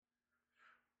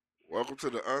Welcome to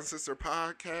the Unsister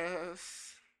Podcast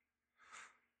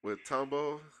with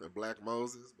Tumbo and Black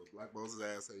Moses, but Black Moses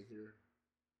ass ain't here.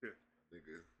 Yeah.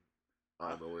 Nigga, I I,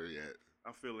 don't know where he at.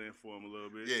 I feel in for him a little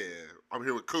bit. Yeah, I'm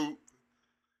here with Coop.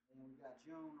 And we got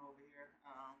June over here.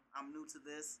 I'm new to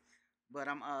this, but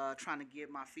I'm trying to get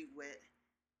my feet wet,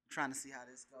 trying to see how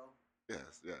this go.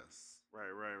 Yes. Right.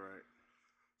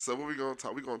 So what we gonna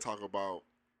talk? We gonna talk about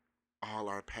all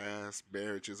our past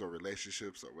marriages or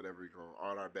relationships or whatever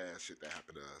all our bad shit that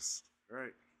happened to us. Right.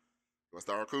 You wanna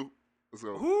start, Coop? Let's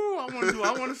go. Who I want to do?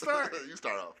 I want to start. You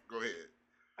start off. Go ahead.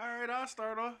 All right, I'll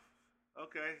start off.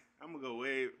 Okay, I'm gonna go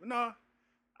way. No,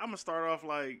 I'm gonna start off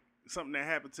like something that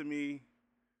happened to me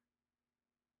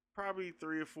probably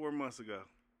 3 or 4 months ago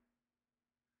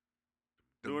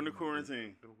during the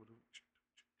quarantine.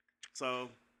 So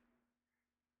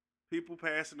people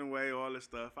passing away, all this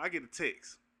stuff. I get a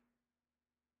text.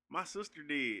 My sister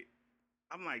did.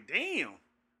 I'm like, damn.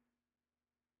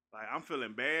 Like, I'm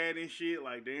feeling bad and shit.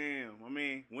 Like, damn. I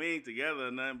mean, we ain't together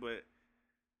or nothing, but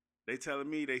they telling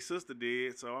me they sister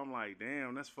did. So I'm like,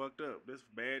 damn, that's fucked up. That's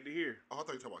bad to hear. Oh, I thought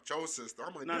you were talking about your sister.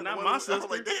 I'm like, No, damn, not the my one- sister. I'm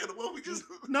like, damn, the one we just.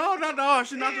 No.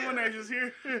 She's not the one that's just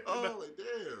here. Oh, like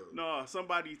damn. No,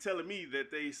 somebody telling me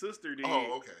that they sister did.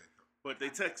 Oh, okay. But they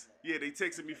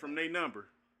texted me from their number.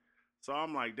 So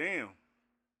I'm like, damn.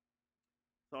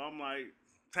 So I'm like,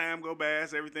 time go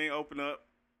past, everything open up.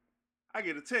 I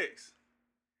get a text.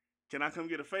 Can I come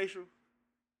get a facial?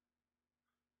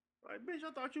 Like, bitch,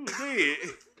 I thought you was dead.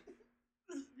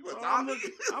 You a So zombie?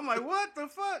 I'm like, what the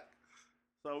fuck?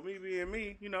 So me being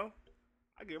me,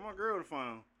 I get my girl the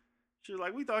phone. She was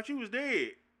like, we thought you was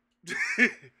dead.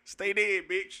 Stay dead,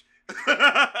 bitch.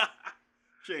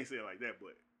 She ain't say it like that,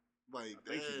 but Like, I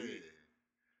think she damn. did.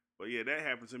 But yeah, that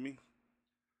happened to me.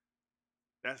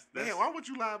 That's Damn, why would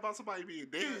you lie about somebody being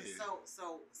dead? So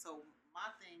my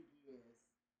thing is,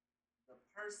 the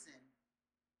person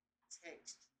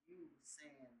text you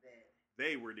saying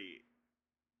they were dead.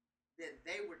 that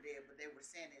they were dead, but they were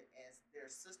saying it as their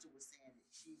sister was saying that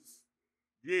she's.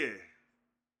 Yeah.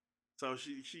 So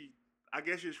she I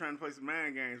guess she was trying to play some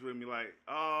mind games with me, like,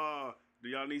 oh, do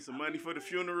y'all need some money for the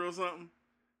funeral or something?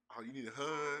 Oh, you need a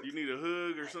hug? You need a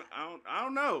hug or something? I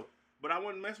don't know. But I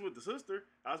wasn't messing with the sister.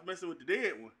 I was messing with the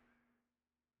dead one.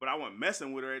 But I wasn't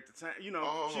messing with her at the time. She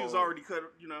was already cut,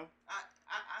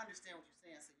 I understand what you're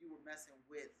saying. So you were messing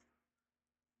with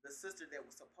the sister that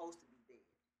was supposed to be dead,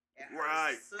 and her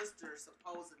Right. sister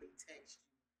supposedly texted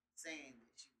you saying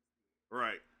that she was dead.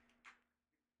 Right.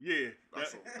 Yeah.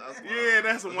 That's wild. Yeah,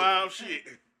 that's some wild shit.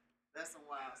 That's some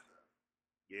wild stuff.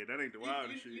 Yeah, that ain't the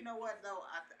wildest shit. You know what though?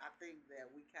 I think that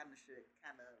we should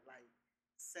like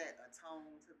set a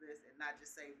tone to this and not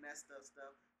just say messed up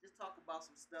stuff. Just talk about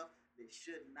some stuff that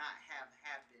should not have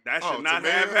happened. That should not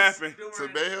to have males? happened. To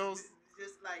males?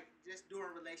 Just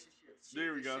during relationships.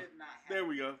 There we go. Should not happen. There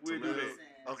we go. We'll To do males?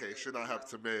 that. Okay, should not happen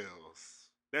to males.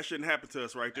 That shouldn't happen to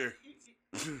us right there.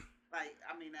 Like,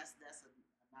 I mean, that's a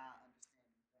not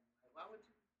understanding thing. Like, why would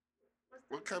you?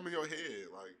 What come in your head?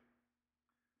 Like,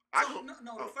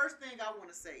 The first thing I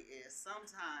want to say is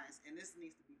sometimes, and this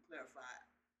needs to be clarified,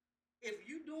 if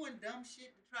you doing dumb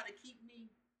shit to try to keep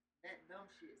me, that dumb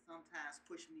shit sometimes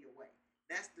push me away.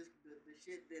 That's the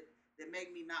shit that make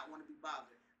me not want to be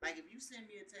bothered. Like, if you send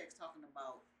me a text talking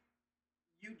about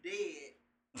you dead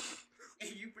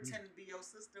and you pretend to be your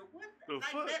sister, what? The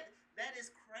Like, fuck? that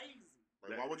is crazy.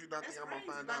 like, why would you not That's think I'm crazy.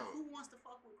 gonna find Like, out? who wants to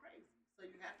fuck with crazy? So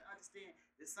you have to understand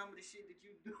that some of the shit that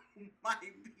you do might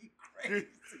be crazy.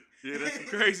 Yeah, that's some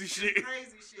crazy shit.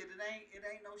 Crazy shit. It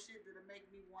ain't no shit that'll make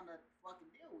me want to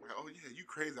fucking deal with. Like, oh yeah, you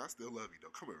crazy. I still love you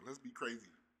though. Come here, let's be crazy.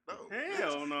 No,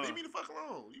 Hell bitch, no. leave me the fuck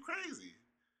alone. You crazy?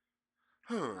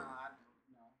 Huh? Nah, I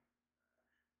don't know.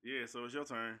 Yeah, so it's your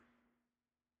turn.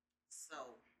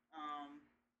 So,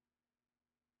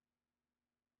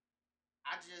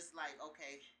 I just like,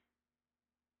 okay,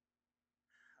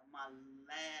 my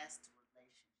last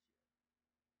relationship.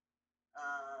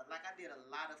 Like I did a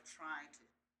lot of trying to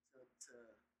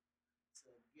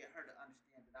get her to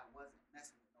understand that I wasn't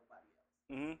messing with nobody else.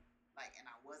 Mm-hmm. Like, and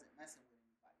I wasn't messing with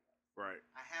anybody else. Right.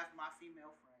 I have my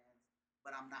female friends,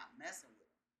 but I'm not messing with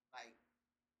them. Like,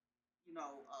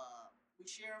 we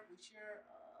share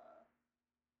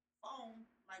phone.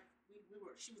 Like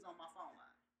she was on my phone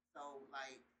line, so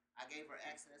like I gave her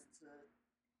access to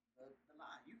the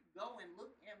line. You can go and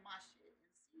look at my shit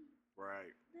and see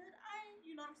Right. that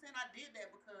you know what I'm saying. I did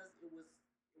that because it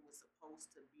was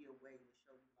supposed to be a way to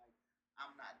show you like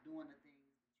I'm not doing the things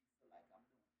that you feel like I'm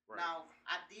doing. Right. Now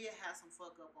I did have some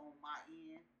fuck up on my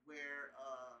end where,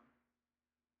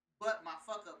 but my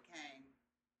fuck up came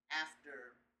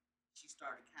after she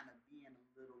started kind of being a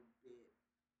little bit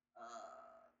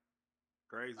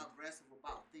Crazy. aggressive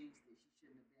about things that she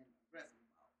shouldn't have been aggressive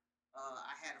about.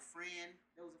 I had a friend.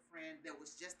 There was a friend that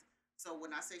was just so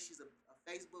when I say she's a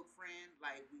Facebook friend,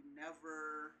 like I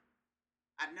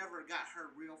never got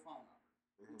her real phone number.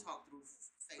 We talked through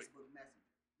Facebook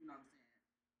Messenger. You know what I'm saying?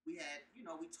 We had,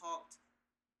 we talked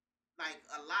like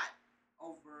a lot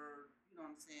over, you know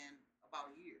what I'm saying,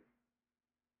 about a year.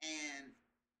 And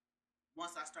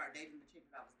once I started dating the chick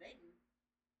that I was dating,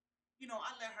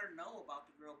 I let her know about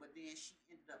the girl, but then she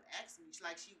ended up asking me.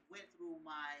 She went through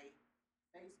my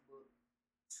Facebook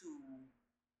to.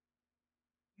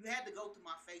 You had to go through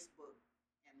my Facebook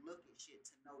and look at shit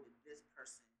to know that this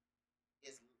person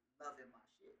is loving my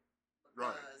shit.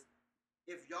 Because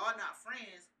if y'all not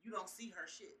friends, you don't see her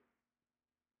shit.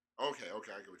 Okay, I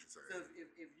get what you're saying. So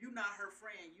if you're not her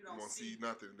friend, you don't see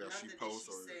nothing that she posts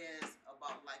or says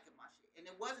about liking my shit. And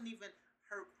it wasn't even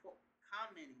her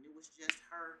commenting; it was just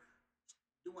her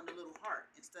doing the little heart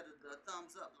instead of the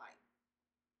thumbs up like.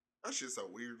 That shit's so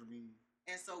weird to me.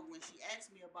 And so when she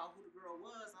asked me about who the girl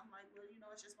was, I'm like, well,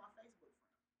 it's just my Facebook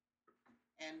friend.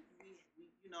 And we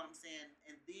you know what I'm saying?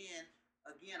 And then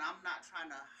again, I'm not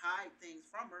trying to hide things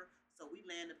from her. So we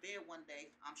lay in the bed one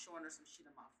day. I'm showing her some shit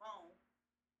on my phone.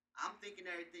 I'm thinking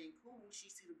everything cool. She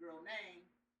see the girl name.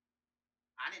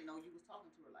 I didn't know you was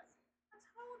talking to her like that. I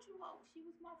told you, she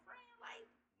was my friend. Like,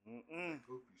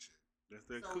 poopy shit. So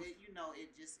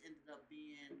it just ended up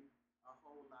being a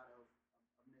whole lot of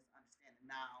misunderstanding.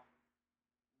 Now,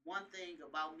 one thing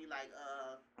about me, like,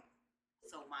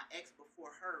 so my ex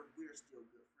before her, we're still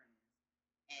good friends,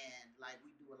 and like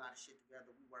we do a lot of shit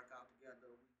together. We work out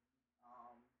together.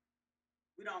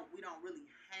 We don't really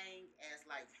hang as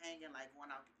like hanging like going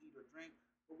out to eat or drink,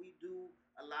 but we do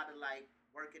a lot of like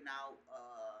working out.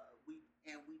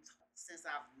 Since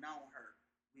I've known her,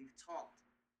 we've talked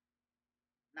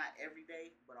not every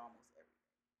day, but almost every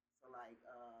day. So like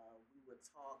we would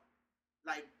talk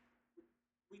like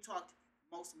we talked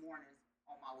most mornings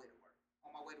on my way to work.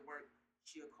 On my way to work,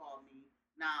 she'll call me.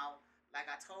 Now, like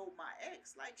I told my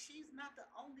ex, like I'm not the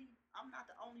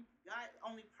only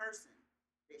person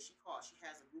that she calls. She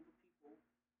has a group of people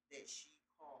that she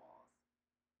calls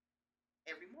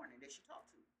every morning that she talks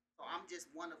to. So I'm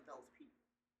just one of those people.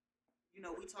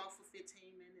 We talk for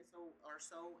 15 minutes or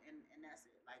so, and that's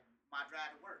it. Like my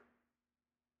drive to work.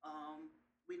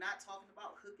 We're not talking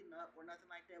about hooking up or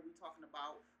nothing like that. We're talking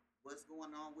about what's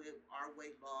going on with our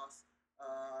weight loss,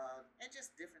 and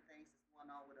just different things that's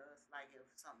going on with us. Like if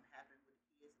something happened with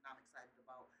the kids, and I'm excited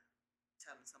about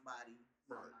telling somebody.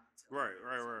 Right.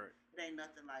 It ain't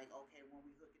nothing like okay when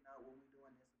we hooking up, when we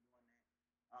doing this or doing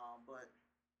that. But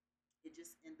it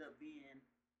just ended up being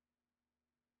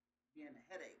a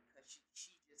headache because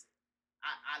she just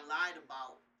I lied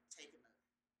about taking a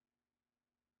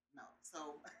no.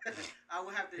 So I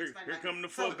will have to explain. Here come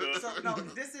the fuck up. So no,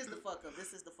 this is the fuck up.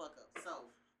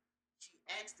 So she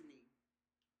asked me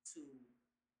to.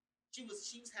 She was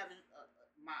having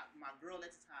my girl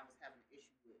at the time was having an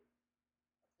issue with a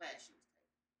class she was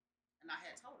taking, and I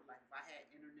had told her like if I had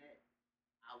internet,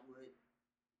 I would,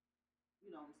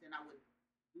 what I'm saying, I would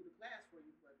do the class for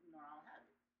you, but I don't have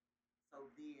it.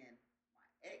 So then my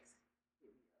ex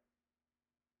hit me up.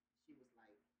 She was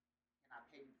like, "Can I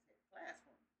pay you to take a class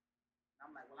for me?" And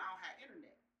I'm like, "Well, I don't have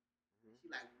internet." She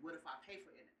like, "What if I pay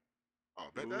for internet?"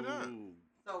 Oh, bet that up.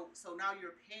 So now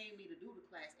you're paying me to do the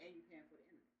class and you're paying for the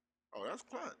internet. Oh, that's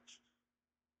clutch.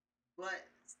 But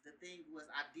the thing was,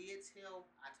 I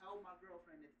told my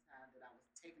girlfriend at the time that I was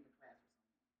taking the class with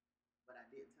someone, but I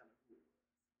didn't tell her who it was.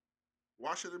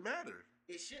 Why should it matter?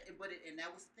 It shouldn't, and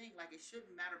that was the thing. Like, it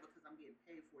shouldn't matter because I'm getting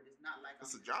paid for it. It's not like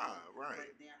it's a job, right?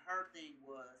 But then her thing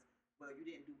was, well, you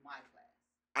didn't do my class.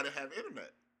 I didn't have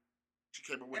internet. She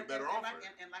came up with a better offer.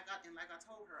 And like I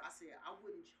told her, I said I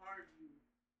wouldn't charge you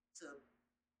to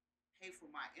pay for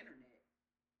my internet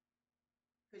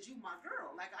because you my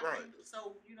girl. Like I can't.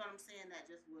 So you know what I'm saying? That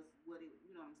just was what it.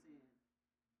 You know what I'm saying?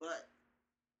 But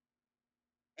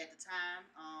at the time,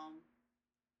 I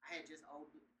had just owed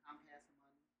Comcast some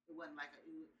money. It wasn't like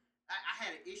I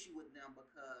had an issue with them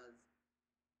because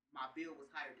my bill was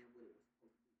higher than what it was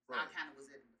supposed to be. So I kind of was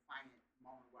at a defiant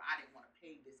moment where I didn't want to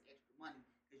pay this extra money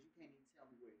because you can't even tell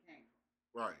me where it came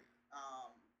from. Right.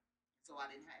 So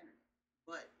I didn't have internet.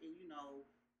 But it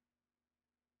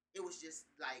was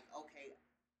just like, okay,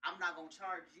 I'm not gonna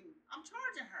charge you. I'm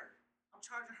charging her. I'm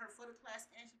charging her for the class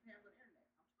and she paying for the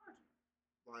internet. I'm charging her.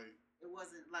 Like it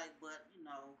wasn't like, but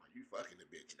are you fucking the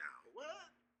bitch now? What?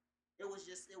 It was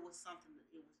something that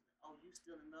it was. Oh, you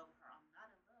still in love with her? I'm not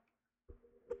in love with her.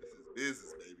 This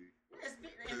is business, baby.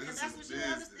 And that's what she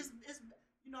does. It's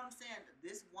you know what I'm saying?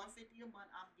 This $150 a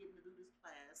month, I'm getting to do this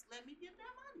class. Let me get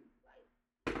that money.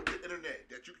 Like, the internet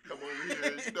that you can come over here.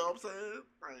 You know what I'm saying?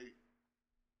 Like,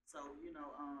 so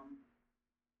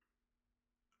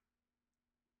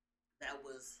that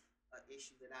was an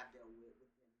issue that I dealt with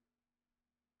within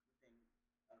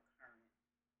a current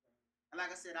thing. And like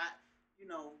I said,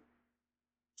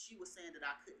 she was saying that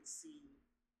I couldn't see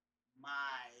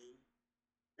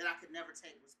that I could never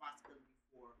take responsibility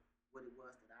for what it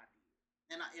was that I did.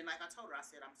 And like I told her, I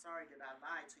said, I'm sorry that I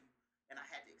lied to you. And I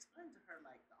had to explain to her,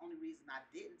 like, the only reason I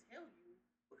didn't tell you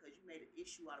because you made an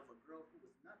issue out of a girl who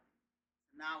was nothing.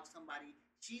 Now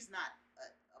she's not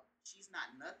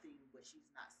nothing, but she's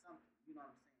not something. You know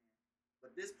what I'm saying?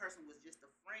 But this person was just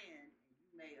a friend, and you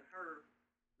made her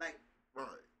like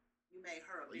right. You made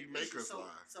her a big you make issue. Us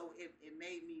lie. So it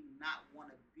made me not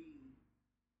want to be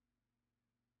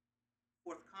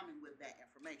forthcoming with that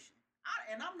information.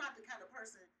 I'm not the kind of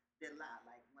person that lie.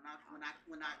 Like when I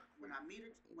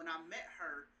met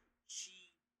her,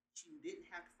 she didn't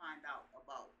have to find out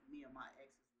about me and my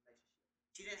ex's relationship.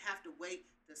 She didn't have to wait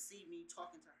to see me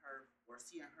talking to her or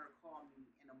seeing her call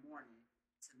me in the morning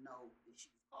to know that she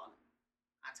was calling me.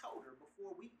 I told her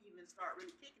before we even start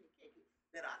really kicking it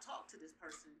that I talk to this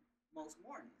person most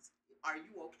mornings. Are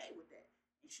you okay with that?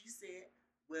 And she said,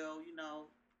 well,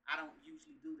 I don't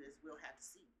usually do this. We'll have to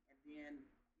see. And then,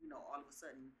 all of a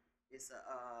sudden it's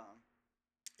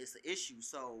an issue.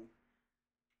 So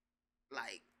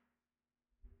like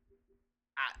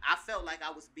I felt like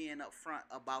I was being upfront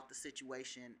about the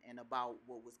situation and about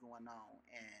what was going on,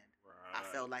 and right. I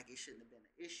felt like it shouldn't have been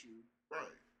an issue.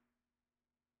 Right.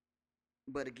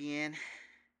 But again,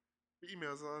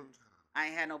 emails on. I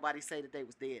ain't had nobody say that they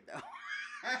was dead though.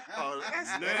 Oh,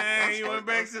 dang! You went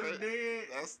back to the dead.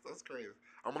 That's crazy.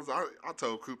 I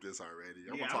told Coop this already.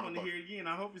 I want to hear it again.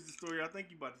 I hope it's the story I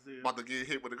think you about to say. About to get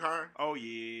hit with a car? Oh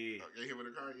yeah. Get hit with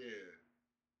a car, yeah.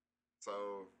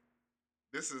 So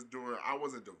this is during I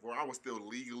wasn't divorced. I was still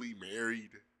legally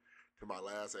married to my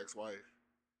last ex-wife,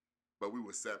 but we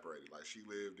were separated. Like she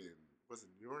lived in was it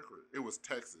New York or it was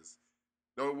Texas?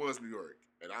 No, it was New York,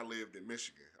 and I lived in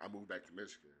Michigan. I moved back to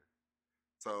Michigan,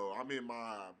 so I'm in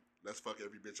my let's fuck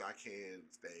every bitch I can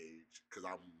stage because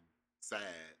I'm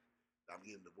sad. I'm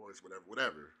getting divorced,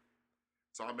 whatever.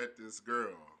 So I met this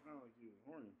girl. Oh, you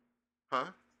horny?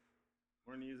 Huh?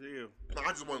 Horny as hell. No,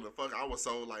 I just wanted to fuck. I was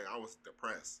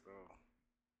depressed. Oh.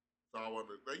 So I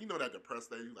wanted, that depressed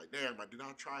stage. Like, damn, did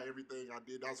I try everything I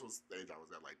did? That's what stage I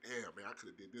was at. Like, damn, man, I could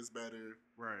have did this better.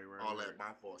 Right. All that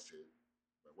my fault shit.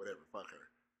 But whatever, fuck her.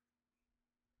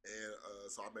 And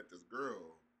so I met this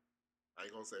girl. I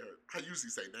ain't gonna say her. I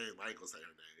usually say names. I ain't gonna say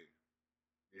her name.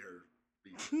 Me her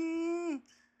beefing.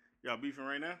 Y'all beefing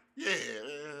right now?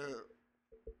 Yeah.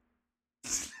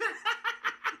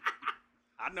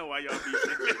 I know why y'all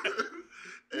beefing.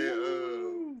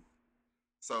 And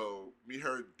so me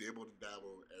her dibble and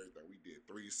dabble everything. We did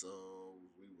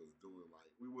threesomes.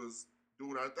 We was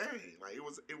doing our thing. Like it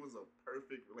was a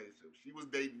perfect relationship. She was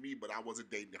dating me, but I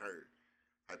wasn't dating her.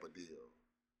 Type of deal.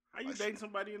 How you dating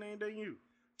somebody and they ain't dating you?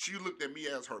 She looked at me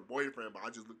as her boyfriend, but I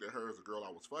just looked at her as a girl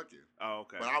I was fucking. Oh,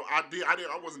 okay. But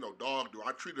I wasn't no dog, dude.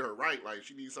 I treated her right. Like,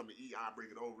 she needs something to eat, I'll bring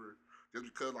it over. Just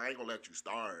because I ain't gonna let you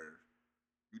starve.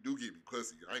 You do give me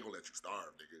pussy. I ain't gonna let you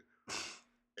starve, nigga.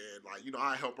 And, like,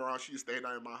 I help her out. She's staying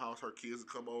out in my house. Her kids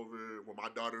will come over when my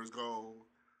daughter's gone.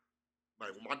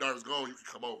 Like, when my daughter's gone, you can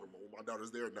come over. But when my daughter's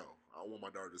there, no. I don't want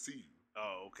my daughter to see you.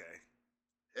 Oh, okay.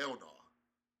 Hell no.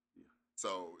 Yeah.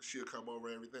 So, she'll come over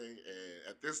and everything. And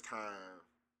at this time,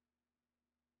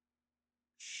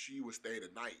 she was staying the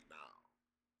night now.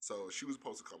 So she was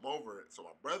supposed to come over. So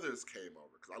my brothers came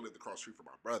over because I lived across the street from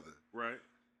my brother. Right.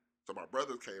 So my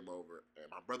brothers came over and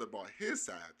my brother brought his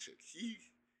side chick. He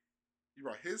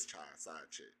brought his side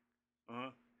chick.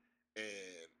 Uh-huh.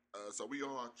 And so we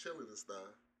all chilling and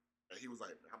stuff. And he was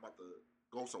like, I'm about to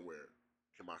go somewhere.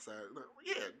 Can my side? Like,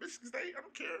 yeah, bitch, stay. I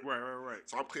don't care. Right.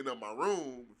 So I'm cleaning up my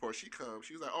room before she comes.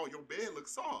 She was like, oh, your bed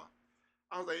looks soft.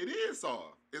 I was like, it is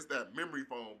soft. It's that memory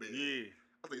foam bed. Yeah.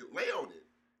 I was like, lay on it.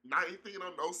 Not anything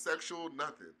on no sexual,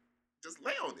 nothing. Just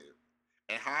lay on it.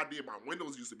 And how I did, my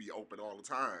windows used to be open all the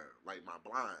time, like my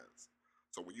blinds.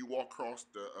 So when you walk across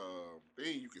the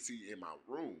thing, you can see in my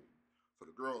room. So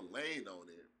the girl laying on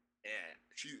it, and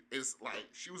she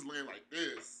was laying like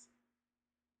this,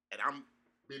 and I'm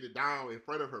bending down in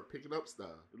front of her, picking up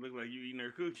stuff. It looked like you eating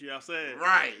her coochie outside.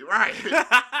 Right.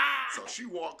 So she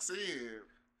walks in,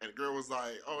 and the girl was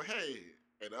like, oh, hey.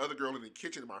 And the other girl in the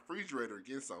kitchen in my refrigerator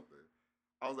getting something.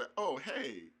 I was like, oh,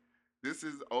 hey, this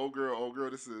is old girl,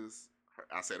 this is her.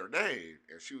 I said her name.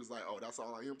 And she was like, oh, that's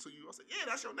all I am to you? I said, yeah,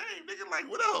 that's your name, nigga. Like,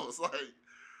 what else? Like,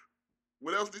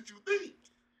 what else did you think?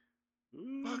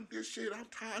 Fuck this shit. I'm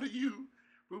tired of you.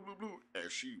 Boo, boo, boo.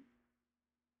 And she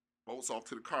bolts off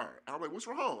to the car. And I'm like, what's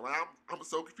wrong? Like, I'm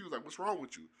so confused. Like, what's wrong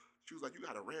with you? She was like, you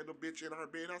got a random bitch in our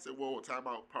bed. I said, whoa, time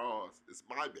out, pause. It's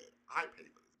my bed. I pay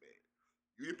for this bed.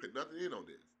 You didn't put nothing in on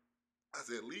this. I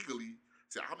said, legally,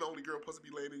 I'm the only girl supposed to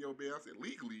be laying in your bed. I said,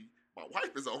 legally, my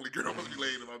wife is the only girl supposed to be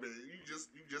laying in my bed. You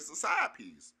just a side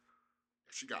piece.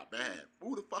 She got mad.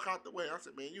 Move the fuck out the way. I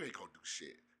said, man, you ain't gonna do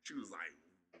shit. She was like,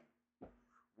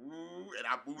 ooh, and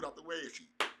I moved out the way and she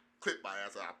clipped my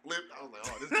ass. I flipped. I was like,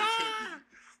 oh, this bitch hit me.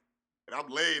 And I'm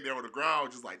laying there on the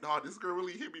ground just like, no, this girl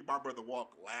really hit me. My brother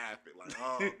walked laughing like,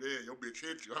 oh, man, your bitch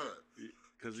hit you, huh?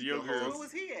 Because of your girl. Where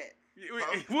was he at?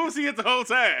 Where was he at the whole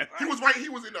time? He was right. He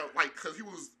was in the, like, because he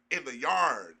was in the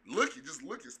yard looking,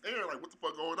 staring like, what the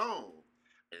fuck going on?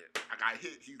 And I got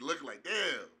hit. He's looking like,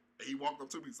 damn. And he walked up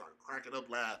to me, started cracking up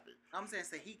laughing. I'm saying,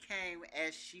 so he came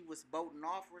as she was boating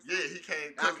off or something? Yeah, he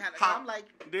came. I'm like,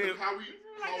 we lived in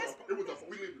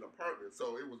an apartment,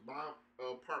 so it was my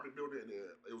apartment building, and then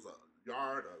it was a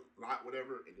yard, a lot,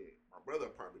 whatever, and then my brother's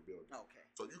apartment building. Okay.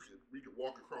 So we could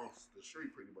walk across the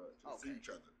street pretty much and see Okay. each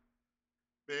other.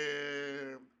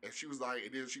 Man, and she was like,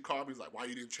 and then she called me, was like, why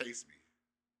you didn't chase me?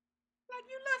 Like,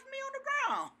 you left me on the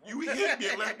ground. You hit me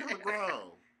and left me on the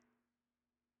ground.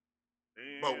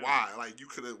 Damn. But why? Like,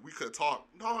 we could have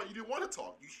talked. No, you didn't want to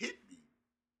talk. You hit me.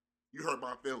 You hurt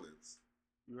my feelings.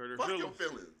 You hurt her Fuck feelings. your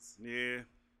feelings. Yeah.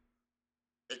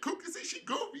 And Coop can see she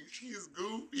goofy. She is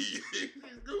goofy.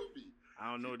 She's goofy.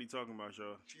 I don't know what he talking about,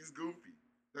 y'all. She's goofy.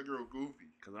 That girl goofy.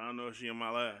 Because I don't know if she in my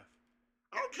life.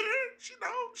 I don't care. She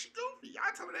know. She goofy.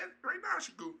 I tell her that right now.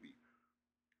 She goofy.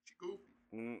 She goofy.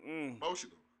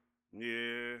 Emotional.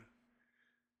 Yeah.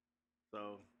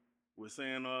 So, we're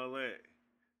saying all that.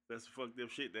 That's the fucked up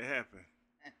shit that happened.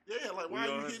 Yeah, like, why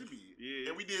are you hitting me? Yeah.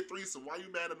 And we did threesome. Why you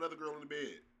mad at another girl in the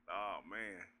bed? Oh,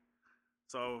 man.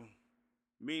 So,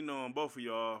 me knowing both of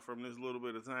y'all from this little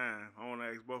bit of time, I want to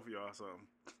ask both of y'all something.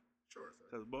 Sure, sir.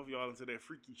 Because both of y'all into that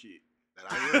freaky shit.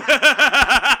 That I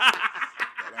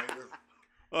am.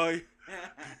 Oh, yeah.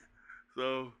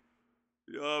 So,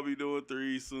 y'all be doing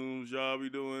threesomes, y'all be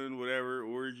doing whatever,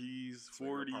 orgies,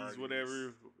 40s,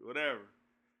 whatever.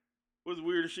 What's the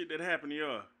weirdest shit that happened to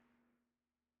y'all?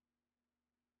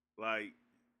 Like,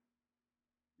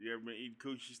 you ever been eating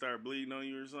coochie, she started bleeding on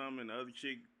you or something, and the other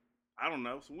chick, I don't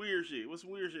know, some weird shit. What's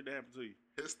some weird shit that happened to you?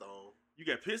 Pissed on. You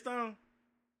got pissed on?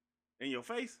 In your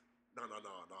face? No,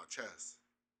 chest.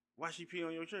 Why she pee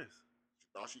on your chest? She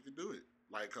thought she could do it.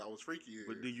 Like, 'cause I was freaky.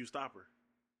 But did you stop her?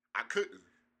 I couldn't.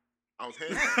 I was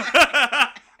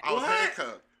handcuffed.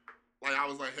 Like, I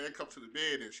was like handcuffed to the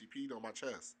bed and she peed on my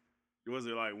chest. Was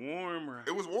it like warm or?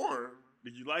 It was warm.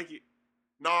 Did you like it?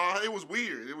 No, it was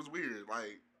weird.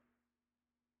 Like,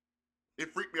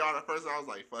 it freaked me out at first. I was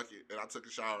like, fuck it. And I took a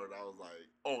shower and I was like,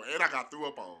 oh, and I got threw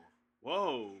up on.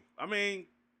 Whoa. I mean,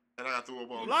 and I got threw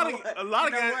up on. A lot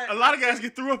of guys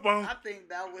get threw up on. I think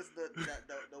that was the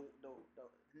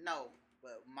no,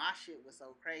 but my shit was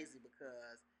so crazy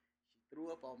because she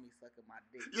threw up on me sucking my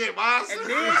dick. Yeah, mine. And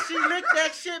then she licked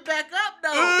that shit back up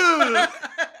though.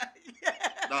 Yeah.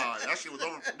 Nah, that shit was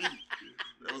over for me.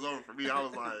 It was over for me. I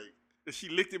was like, she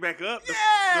licked it back up.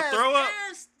 Yes, the throw up.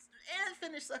 And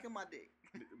finished sucking my dick.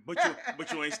 But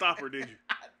you ain't stop her, did you?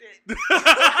 I did.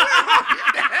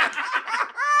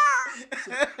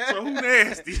 So who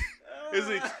nasty? Is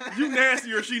it you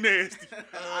nasty or she nasty?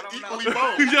 Equally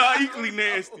both. Y'all equally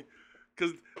nasty.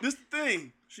 Cause this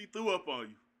thing, she threw up on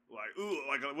you.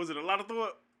 Like was it a lot of throw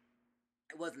up?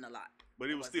 It wasn't a lot. But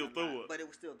it was still throw up. But it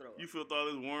was still throw up. You felt all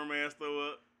this warm ass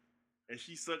throw up, and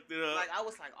she sucked it up. Like I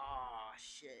was like, oh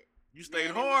shit. You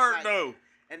stayed hard though.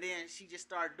 And then she just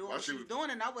started doing what she was doing,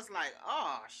 and I was like,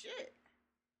 oh shit.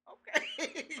 Okay.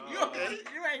 You okay?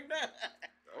 You ain't done.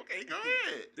 Okay, go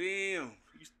ahead. Damn.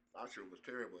 My shit was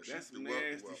terrible. That's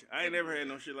nasty. I ain't never had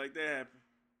no shit like that happen.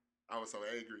 I was so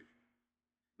angry.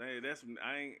 Dang, I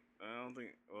don't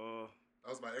think. That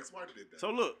was my ex-wife that did that.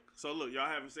 So look, y'all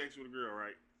having sex with a girl,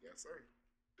 right? Yes, sir.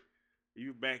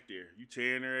 You back there, you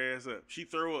tearing her ass up. She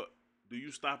throw up. Do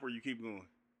you stop or you keep going?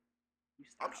 You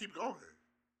stop. I'm keep going.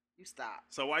 You stop.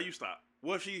 So why you stop?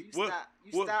 What she? You stop.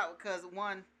 You stop because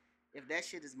one, if that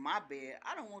shit is my bed,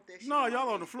 I don't want that shit. No, y'all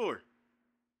on the floor.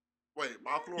 Wait,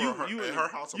 my floor at her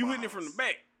house or you my hitting house? it from the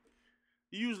back.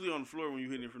 You usually on the floor when you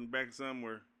hitting it from the back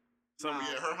somewhere.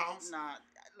 Somebody at her house? Nah,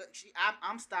 look,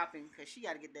 I'm stopping because she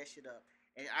got to get that shit up.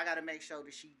 And I got to make sure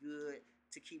that she good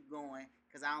to keep going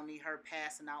because I don't need her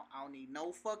passing out. I don't need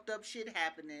no fucked up shit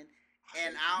happening.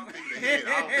 And I don't think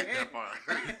that far.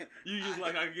 You just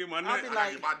like, I can get my nut. I'll be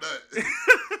like, get my nut.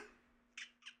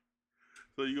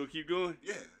 So you gonna keep going?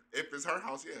 Yeah. If it's her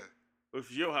house, yeah. If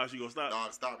it's your house, you gonna stop?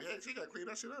 No, stop. Yeah, she gotta clean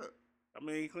that shit up. I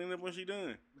mean, clean up when she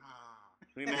done. Nah.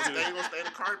 They Ain't gonna stay in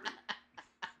the carpet.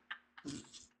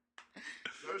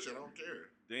 No shit, I don't care.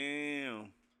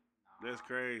 Damn. That's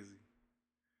crazy.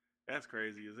 That's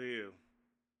crazy as hell.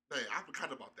 Hey, I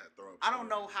forgot about that throw up. I don't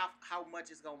know how much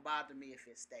it's gonna bother me if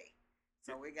it stay.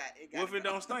 So it got. What if it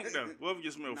don't stink though? What if it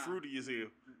just smell fruity as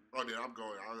hell? Oh, then I'm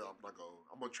going. I'm not going.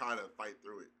 I'm gonna try to fight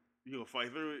through it. You gonna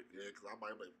fight through it? Yeah, because I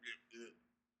might be like,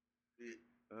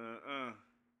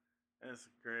 That's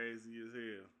crazy as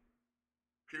hell.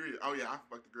 Period. Oh yeah, I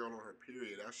fucked the girl on her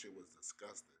period. That shit was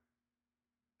disgusting,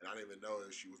 and I didn't even know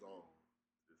that she was on.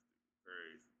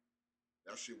 Crazy.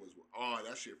 That shit was. Oh,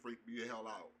 that shit freaked me the hell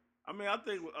out. I mean, I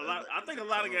think a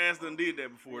lot of guys done did that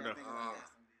before though.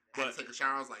 I had to take a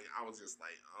shower. I was just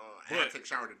like, I had to take a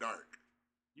shower in the dark.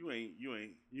 You ain't.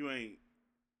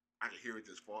 I could hear it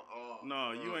just fall.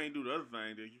 No, you ain't do the other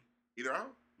thing, did you? Either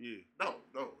out? Yeah. No.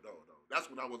 That's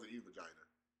when I wasn't eating vagina.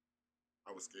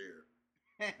 I was scared.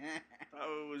 How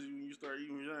old was you when you started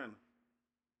eating vagina?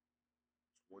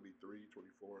 23,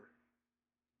 24.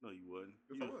 No, you wasn't.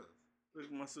 Yes, I was. Look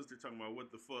at my sister talking about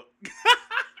what the fuck.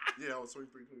 Yeah, I was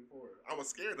 23, 24. I was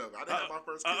scared of it. I didn't have my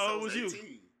first kiss. I was 18.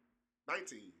 You?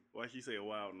 19. Why she say a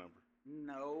wild number?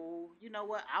 No, you know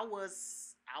what? I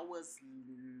was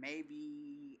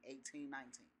maybe 18,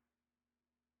 19.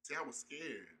 See, I was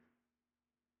scared.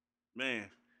 Man.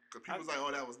 Because people was like,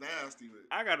 oh, that was nasty.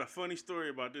 I got a funny story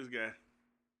about this guy.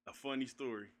 A funny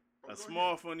story. A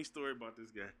small funny story about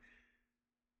this guy.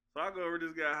 So I go over to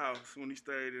this guy's house when he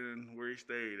stayed in where he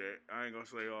stayed at. I ain't gonna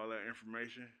say all that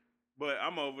information. But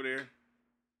I'm over there.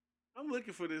 I'm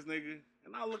looking for this nigga.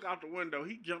 And I look out the window.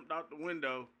 He jumped out the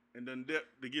window and done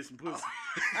dipped to get some pussy.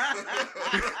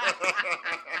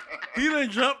 He done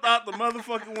jumped out the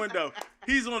motherfucking window.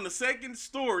 He's on the second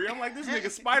story. I'm like, this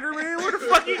nigga Spider-Man, where the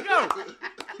fuck he go?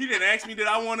 He didn't ask me did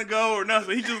I want to go or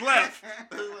nothing. He just left.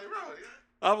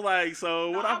 I'm like,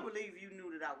 so what? I believe you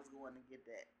knew that I was going to get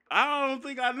that. I don't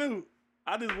think I knew.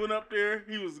 I just went up there.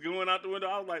 He was going out the window.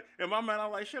 I was like, in my mind, I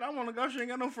was like, shit, I want to go. She ain't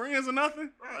got no friends or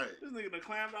nothing. Right. This nigga done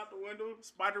climbed out the window,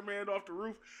 Spider-Man off the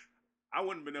roof. I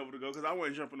wouldn't have been able to go because I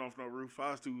wasn't jumping off no roof.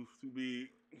 I was too big.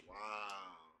 Wow.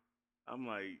 I'm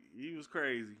like, he was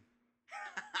crazy.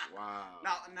 Wow.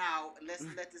 Now, let's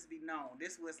let this be known.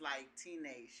 This was like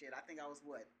teenage shit. I think I was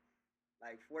what?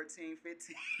 Like 14,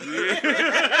 15?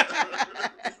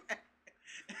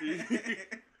 Yeah.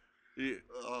 Yeah.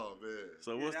 Oh, man.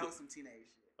 So that was some teenage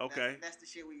shit. Okay. That's the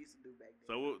shit we used to do back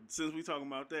then. So since we talking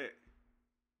about that,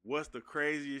 what's the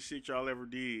craziest shit y'all ever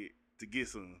did to get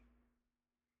some?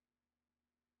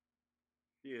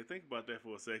 Yeah, think about that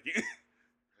for a second.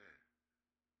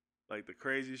 Like the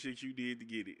craziest shit you did to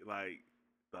get it. Like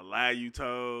the lie you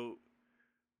told,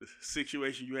 the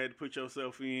situation you had to put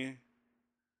yourself in.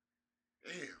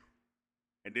 Damn.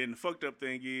 And then the fucked up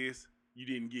thing is, you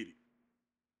didn't get it.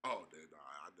 Oh, then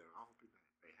I don't think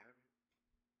they have it.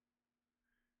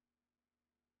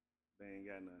 They ain't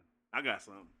got nothing. I got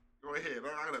something. Go ahead.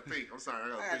 I gotta think. I'm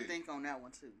sorry. I gotta think on that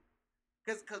one too.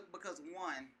 Because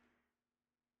one,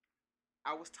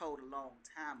 I was told a long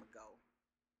time ago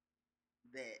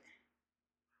that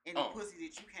any pussy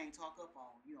that you can't talk up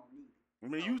on, you don't need it. I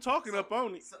mean, you talking up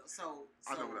on it. So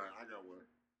I know that. I got one.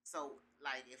 So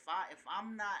like, if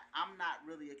I'm not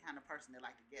really a kind of person that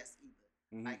like to guess either.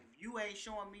 Mm-hmm. Like, if you ain't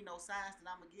showing me no signs that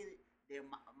I'm gonna get it, then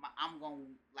I'm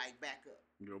gonna like back up.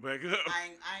 Go back up.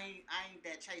 I ain't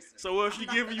that chaser. So if she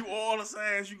giving you all the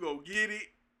signs, you go get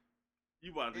it.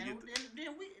 You about to get it.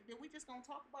 Then we just gonna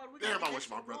talk about it. Damn, I wish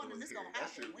my brother was here. That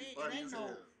shit be funny as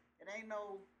hell. It ain't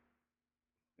no.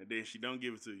 And then she don't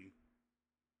give it to you.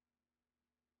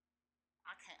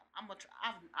 I can't.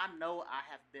 I know I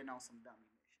have been on some dummy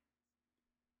missions.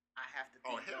 I have to.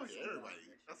 Oh hell yeah, everybody.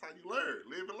 That's how you learn.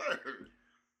 Live and learn.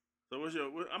 So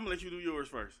I'm gonna let you do yours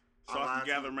first, so I can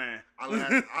gather mine. I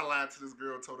lied to this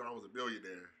girl, told her I was a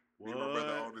billionaire. Me and my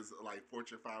brother owned this like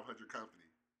Fortune 500 company.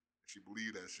 She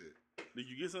believed that shit. Did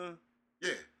you get some?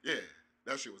 Yeah.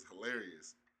 That shit was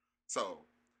hilarious. So,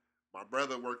 my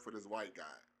brother worked for this white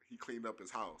guy. He cleaned up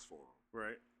his house for him.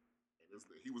 Right. And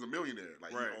he was a millionaire.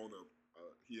 Like, right. he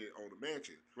owned a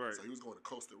mansion. Right. So he was going to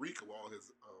Costa Rica with all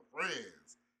his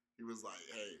friends. He was like,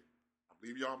 hey, I'm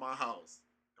leaving y'all my house.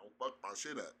 Don't fuck my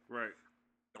shit up. Right.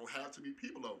 Don't have too many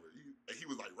people over. He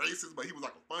was like racist, but he was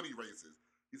like a funny racist.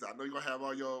 He said, I know you're going to have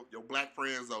all your black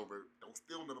friends over. Don't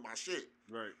steal none of my shit.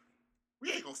 Right.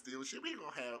 We ain't going to steal shit. We ain't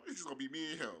going to have, it's just going to be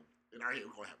me and him. And out here,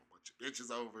 we're going to have a bunch of bitches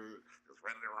over, just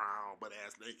running around, butt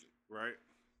ass naked. Right.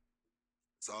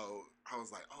 So I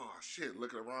was like, oh shit,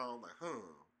 looking around, like,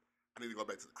 I need to go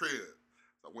back to the crib.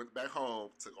 So I went back home,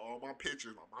 took all my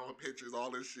pictures, my mama pictures,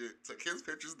 all this shit, took his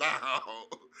pictures down,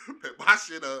 put my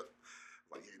shit up.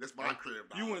 Like, yeah, that's my crib.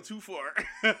 Dog. You went too far.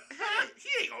 He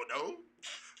ain't gonna know.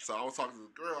 So I was talking to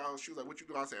the girl. She was like, "What you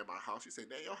do?" I said, "At my house." She said,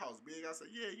 "Damn, your house big." I said,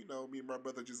 "Yeah, me and my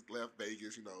brother just left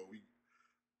Vegas.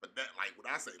 But that, like,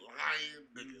 when I say lying,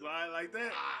 nigga, you lie like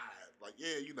that? Lied. Like,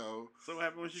 yeah, So what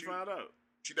happened when she found out?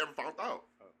 She never found out.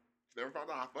 Oh. She never found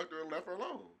out. I fucked her and left her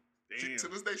alone. To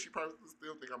this day, she probably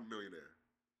still think I'm a millionaire.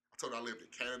 I told her I lived in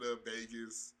Canada,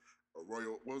 Vegas, what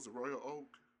was it, Royal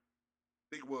Oak?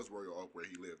 I think it was Royal Oak where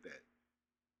he lived at.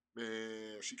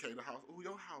 Man, she came to the house. "Oh,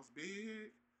 your house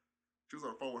big." She was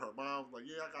on the phone with her mom. Like,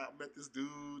 "Yeah, I met this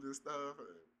dude and stuff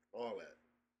and all that."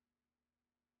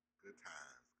 Good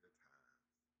times, good times,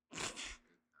 good times.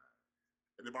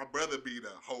 And then my brother, being a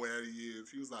hoe that he is,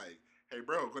 he was like, "Hey,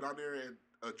 bro, go down there and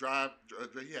drive."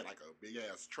 He had like a big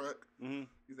ass truck. Mm-hmm.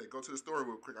 He said, "Go to the store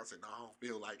real quick." I said, "No, I don't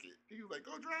feel like it." He was like,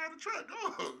 "Go drive the truck.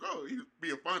 Go." He was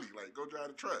being funny, like, "Go drive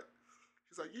the truck."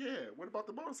 She's like, "Yeah, what about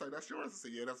the motorcycle? That's yours." I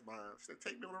said, "Yeah, that's mine." She said,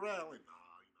 "Take me on a ride." I'm like,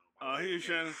 "Nah, he was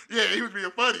trying to... Yeah, he was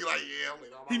being funny. Like, yeah. I'm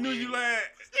like, he knew you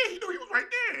lied. Yeah, he knew he was right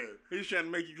there. He was trying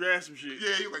to make you drive some shit.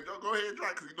 Yeah, he was like, "Go ahead and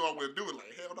drive," because he knew I wouldn't do it.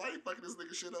 Like, hell no, I ain't fucking this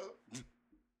nigga shit up.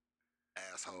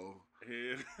 Asshole.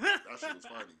 Yeah. That shit was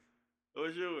funny.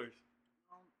 What's yours?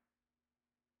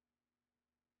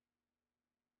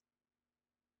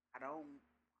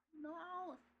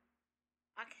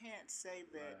 I can't say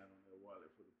that.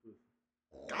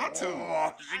 Got to.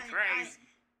 She crazy.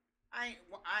 I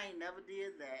ain't never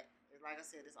did that. Like I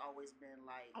said, it's always been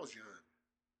like I was young.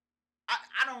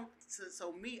 I don't.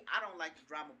 So me, I don't like the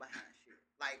drama behind shit.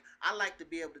 Like, I like to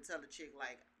be able to tell a chick,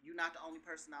 like, "You're not the only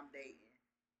person I'm dating,"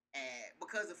 and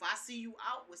because if I see you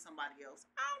out with somebody else,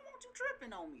 I don't want you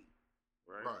tripping on me.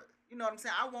 Right. You know what I'm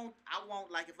saying? I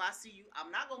won't. Like, if I see you,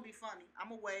 I'm not gonna be funny. I'm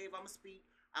gonna wave. I'm gonna speak.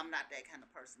 I'm not that kind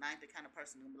of person. I ain't the kind of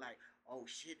person who'll be like, "Oh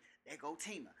shit, there go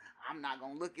Tina." I'm not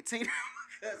gonna look at Tina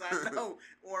because I know,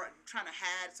 or trying to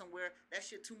hide somewhere. That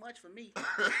shit too much for me.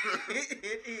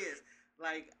 It is.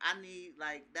 Like, I need,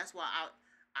 like, that's why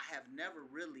I have never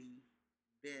really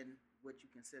been what you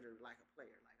consider like a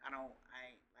player. Like, I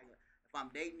ain't like, if I'm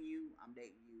dating you, I'm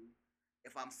dating you.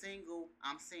 If I'm single,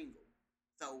 I'm single.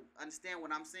 So understand,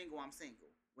 when I'm single, I'm single.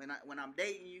 When I'm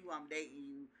dating you, I'm dating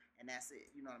you, and that's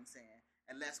it. You know what I'm saying?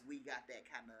 Unless we got that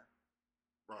kind of,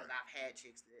 right. I've had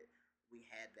chicks that we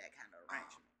had that kind of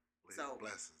arrangement.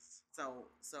 Blessings. So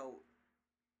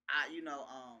I,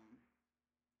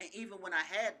 and even when I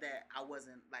had that, I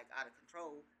wasn't like out of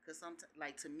control, because sometimes,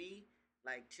 like, to me,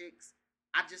 like, chicks,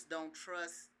 I just don't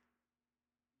trust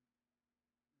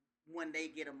when they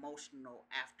get emotional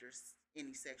after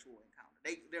any sexual encounter.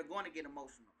 They're going to get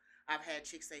emotional. I've had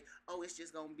chicks say, "Oh, it's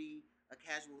just gonna be a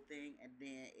casual thing," and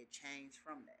then it changed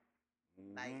from that.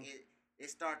 Mm-hmm. Like, it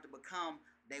started to become,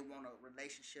 they want a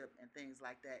relationship and things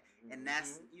like that, and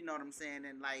that's, you know what I'm saying.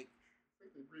 And like,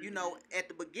 at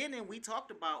the beginning we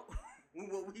talked about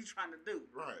what we trying to do,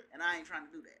 right? And I ain't trying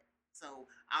to do that, so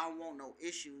I don't want no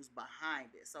issues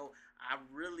behind it. So I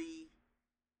really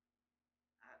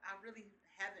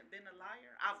haven't been a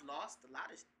liar. I've lost a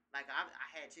lot of, like, I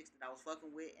had chicks that I was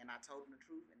fucking with, and I told them the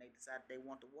truth, and they decided they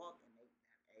want to walk, and they,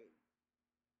 hey.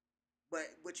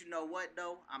 But you know what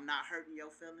though? I'm not hurting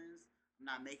your feelings. I'm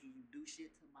not making you do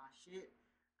shit to my shit.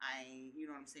 I ain't, you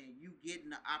know what I'm saying? You getting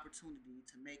the opportunity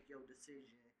to make your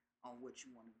decision on what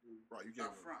you want to do. Right, you get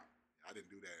up front. I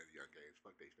didn't do that at a young age.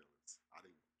 Fuck their feelings. I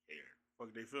didn't care.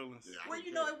 Fuck their feelings. Yeah, well,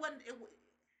 you know, it wasn't.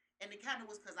 And it kind of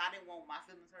was because I didn't want my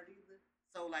feelings hurt either.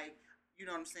 So, like, you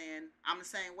know what I'm saying? I'm the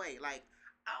same way. Like,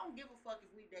 I don't give a fuck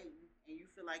if we dating and you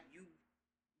feel like you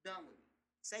done with me.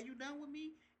 Say you done with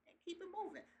me and keep it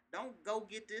moving. Don't go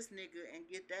get this nigga and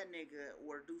get that nigga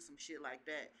or do some shit like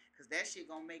that, because that shit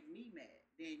gonna make me mad.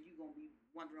 Then you gonna be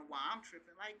wondering why I'm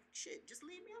tripping. Like, shit, just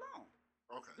leave me alone.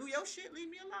 Okay. Do your shit, leave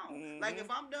me alone. Mm-hmm. Like,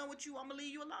 if I'm done with you, I'm gonna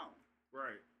leave you alone.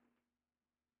 Right.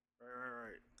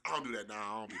 I don't do that now.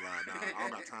 I don't be lying now. I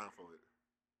don't got time for it.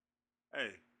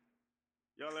 Hey,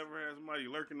 y'all ever had somebody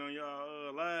lurking on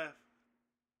y'all live?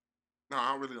 No,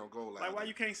 I really don't go live. Like, why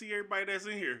you can't see everybody that's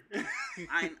in here?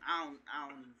 I don't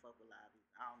even fuck with live.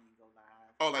 I don't even go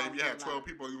live. Oh, like, if you had 12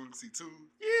 people, you can see 2?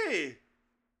 Yeah.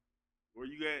 Or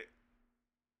you got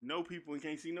no people and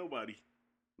can't see nobody.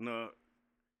 No,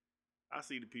 I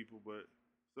see the people, but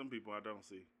some people I don't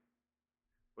see.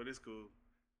 But it's cool.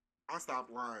 I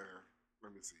stopped lying.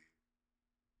 Let me see.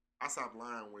 I stopped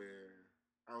lying when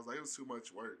I was like, it was too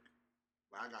much work.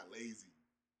 Like, I got lazy.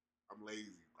 I'm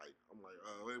lazy. Like, I'm like,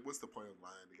 what's the point of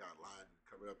lying? You gotta lie and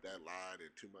cover up that lie and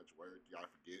too much work. You gotta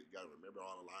forget. You gotta remember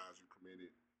all the lies you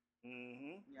committed.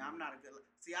 Mm-hmm. Yeah, I'm not a good.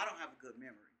 See, I don't have a good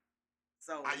memory.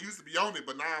 So I used to be on it,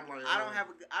 but now I'm like, I don't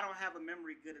have a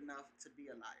memory good enough to be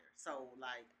a liar. So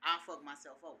like I fuck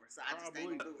myself over. So I just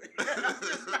ain't gonna do it. I'm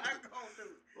just not gonna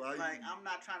do it. Well, like I'm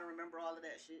not trying to remember all of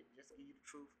that shit. Just to give you the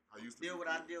truth. I used to deal what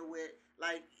I deal with.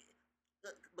 Like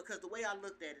because the way I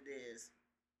looked at it is,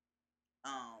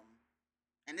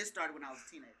 and this started when I was a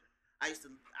teenager.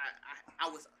 I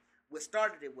was what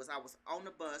started it was I was on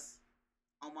the bus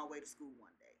on my way to school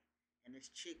one day, and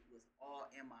this chick was all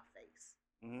in my face.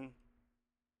 Mm-hmm.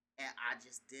 And I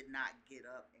just did not get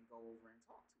up and go over and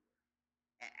talk to her.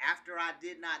 And after I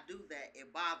did not do that,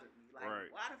 it bothered me. Like, right.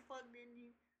 Why the fuck didn't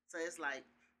you? So it's like,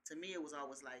 to me, it was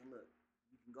always like, look,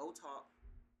 you can go talk.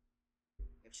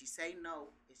 If she say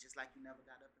no, it's just like you never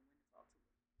got up and went and talked to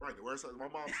her. Right. The worst, my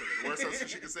mom said it. The worst thing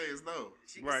she can say is no.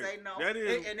 She can say no. That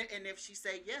is. And if she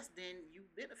say yes, then you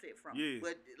benefit from it.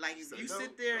 But like, if you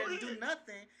sit there and do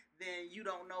nothing, then you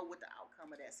don't know what the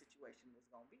outcome of that situation was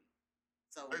going to be.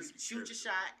 So you shoot your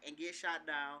shot and get shot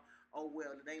down. Oh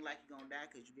well, it ain't like you're gonna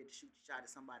die because you get to shoot your shot at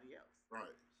somebody else.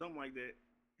 Right. Something like that.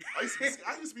 I used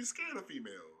to be scared of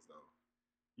females though.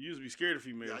 You used to be scared of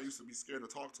females. Yeah, I used to be scared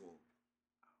to talk to them.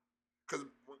 Cause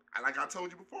like I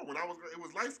told you before, when it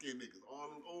was light skinned niggas. I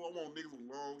want niggas with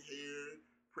long hair,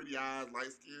 pretty eyes,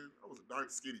 light skin. I was a dark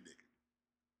skinny nigga.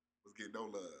 Was getting no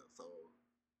love. So,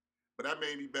 but that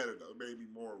made me better though. It made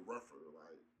me more rougher.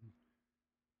 Like.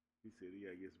 He said he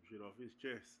gotta get some shit off his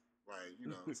chest. Like,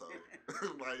 so,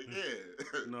 like,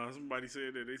 yeah. No, somebody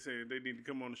said that. They said they need to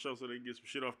come on the show so they can get some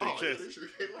shit off their chest.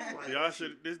 Yeah, like, y'all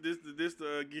should, this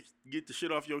get the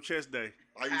shit off your chest day.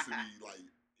 I used to be, like,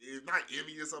 not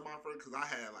envious of my friend, because I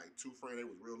had, like, two friends. They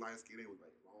was real light skin. They was,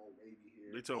 like, long, wavy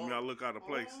hair. They told me I look out of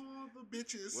place. All the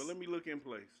bitches. Well, let me look in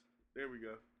place. There we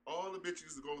go. All the bitches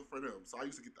used to go for them. So I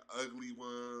used to get the ugly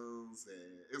ones.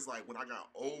 And it's like, when I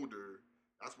got older,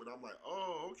 that's when I'm like,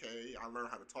 oh, okay, I learned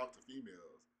how to talk to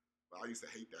females. But I used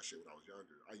to hate that shit when I was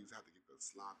younger. I used to have to get the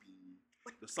sloppy...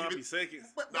 The sloppy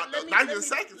seconds. But not even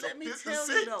seconds. Let me tell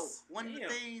you, though, one of the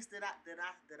things that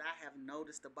I have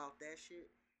noticed about that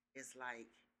shit is, like,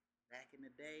 back in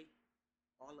the day,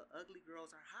 all the ugly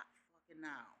girls are hot fucking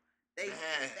now. They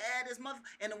bad as mother...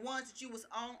 And the ones that you was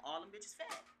on, all them bitches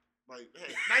fat. Like,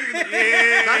 hey,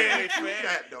 not even cute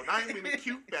fat, though. Not even the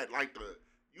cute fat. Like,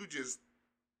 you just...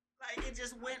 Like, it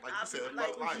just went... Like you said,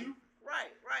 like, life.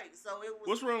 Right. So it was...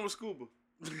 What's wrong with Scuba?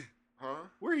 Huh?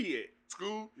 Where he at?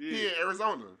 School? Yeah. He in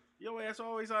Arizona. Your ass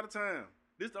always out of town.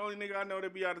 This the only nigga I know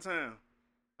that be out of town.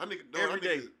 Every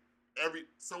day.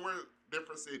 Somewhere,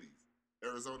 different cities.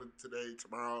 Arizona today,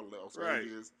 tomorrow, Las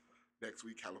Vegas. Next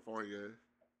week, California.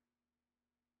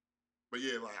 But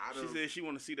yeah, like, I don't... She said she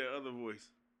want to see that other voice.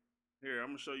 Here, I'm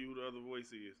going to show you who the other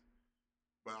voice is.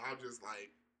 But I'm just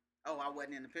like... Oh, I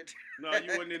wasn't in the picture. No, you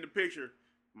wasn't in the picture.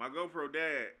 My GoPro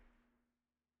dad.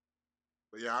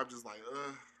 But yeah, I'm just like,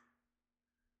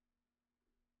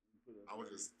 I was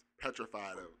just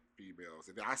petrified of females.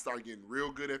 And then I started getting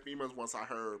real good at females once I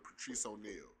heard Patrice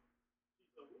O'Neal.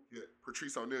 Yeah,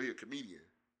 Patrice O'Neal, he a comedian.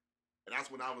 And that's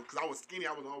when because I was skinny.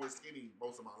 I was always skinny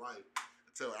most of my life.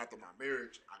 Until after my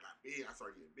marriage, I got big. I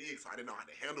started getting big, so I didn't know how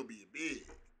to handle being big.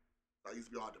 So I used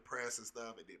to be all depressed and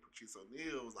stuff. And then Patrice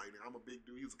O'Neal was like, I'm a big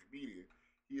dude. He was a comedian.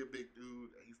 He a big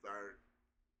dude. And he started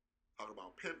talking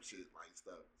about pimp shit, like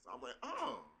stuff. So I'm like,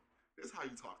 oh, this is how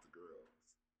you talk to girls.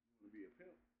 You want to be a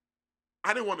pimp?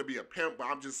 I didn't want to be a pimp, but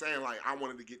I'm just saying, like, I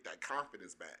wanted to get that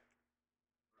confidence back.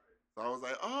 Right. So I was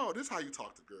like, oh, this is how you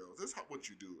talk to girls. This is what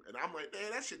you do. And I'm like, man,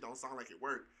 that shit don't sound like it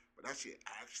worked, but that shit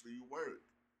actually worked.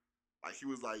 Like, he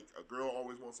was like, a girl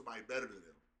always wants somebody better than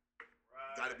them.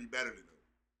 Right. Got to be better than them.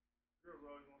 Girls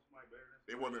always want somebody better than them.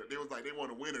 They want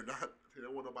to win or not. They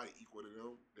don't want nobody equal to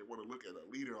them. They want to look at a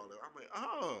leader on them. I'm like,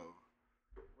 oh.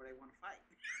 Or they want to fight.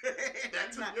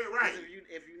 That's you're right.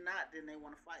 If you're not, then they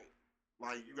want to fight.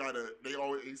 Like,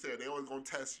 he said, they always gonna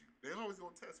test you. They always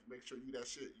gonna test you. Make sure you that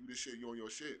shit. You the shit, you on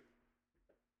your shit.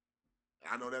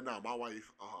 And I know that now. My wife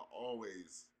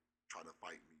always trying to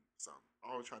fight me. Something.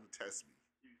 Always trying to test me.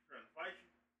 She trying to fight you?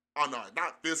 Oh, no,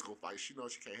 not physical fight. She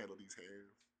knows she can't handle these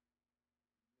hands.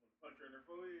 You want to punch her in her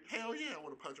forehead? Hell yeah, I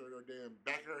want to punch her in her damn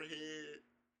back of her head.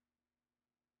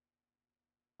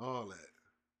 All that.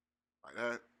 Like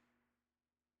that.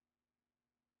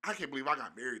 I can't believe I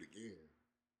got married again.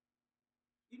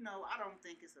 You know, I don't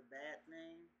think it's a bad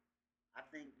thing. I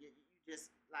think you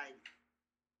just, like,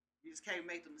 you just can't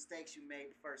make the mistakes you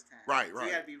made the first time. Right. So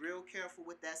you gotta be real careful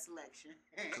with that selection.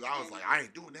 Because I was like, I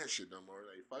ain't doing that shit no more.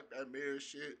 Like, fuck that marriage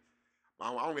shit. I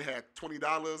only had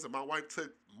 $20 and my wife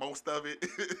took most of it.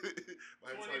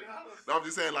 Like, $20? No, I'm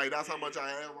just saying, like, that's how much I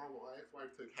have. My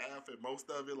ex-wife took half and most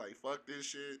of it. Like, fuck this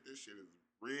shit. This shit is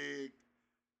rigged.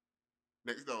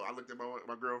 Next door, I looked at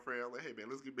my girlfriend. I was like, hey man,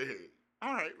 let's get married.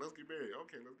 All right, let's get married.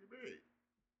 Okay, let's get married.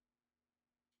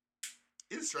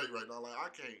 It's straight right now. Like I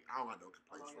don't have no How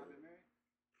complaints long for y'all it. been married?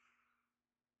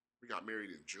 We got married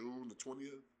in June the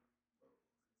 20th.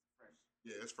 Fresh.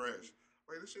 Yeah, it's fresh.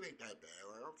 Like this shit ain't that bad.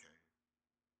 Like okay,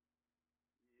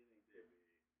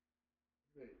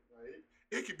 like,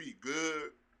 it could be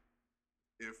good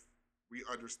if we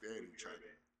understand each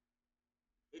other.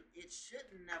 It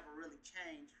shouldn't never really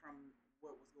change from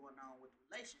what was going on with the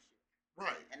relationship.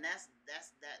 Right. And that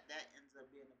ends up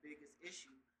being the biggest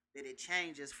issue, that it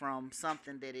changes from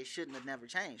something that it shouldn't have never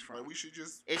changed from. Like we should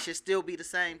just It should still be the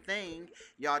same thing.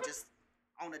 Y'all just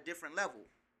on a different level.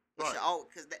 It right. should all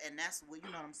and that's what,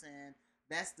 you know what I'm saying.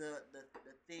 That's the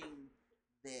thing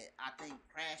that I think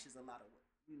crashes a lot of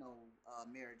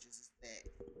marriages, is that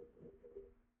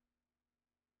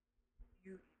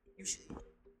you should,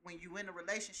 when you in a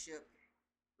relationship,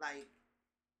 like,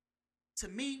 to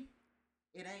me,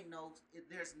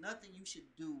 there's nothing you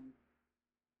should do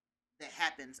that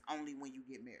happens only when you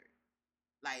get married.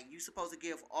 Like, you supposed to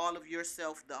give all of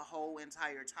yourself the whole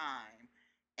entire time,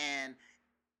 and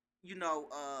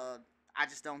I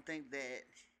just don't think that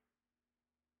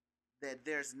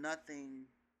there's nothing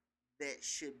that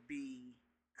should be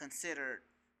considered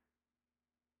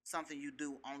something you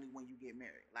do only when you get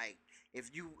married. Like,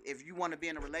 if you want to be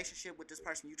in a relationship with this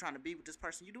person, you trying to be with this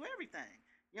person, you do everything.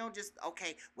 You don't just,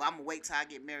 okay, well, I'm gonna wait till I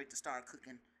get married to start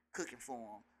cooking for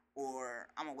him, or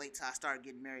I'm gonna wait till I start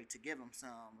getting married to give him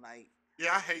some. Like,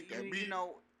 yeah, I hate that.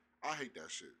 I hate that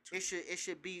shit too. It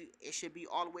should be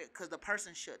all the way, because the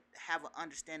person should have an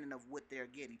understanding of what they're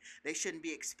getting. They shouldn't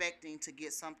be expecting to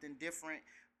get something different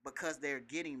because they're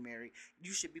getting married.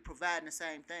 You should be providing the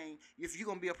same thing. If you're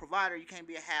gonna be a provider, you can't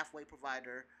be a halfway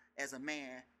provider as a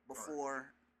man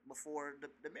before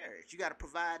the marriage. You got to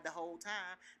provide the whole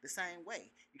time the same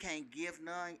way. You can't give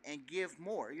none and give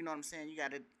more. You know what I'm saying? You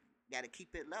got to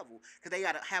keep it level, because they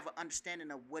got to have an understanding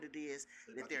of what it is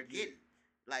that they're getting.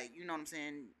 Like, you know what I'm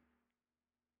saying?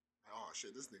 Oh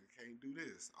shit, this nigga can't do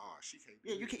this. Oh, she can't do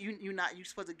Yeah, you this. can. You're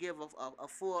supposed to give a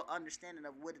full understanding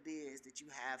of what it is that you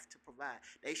have to provide.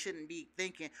 They shouldn't be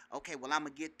thinking, okay, well, I'm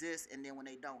gonna get this, and then when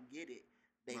they don't get it,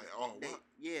 they like, oh, what?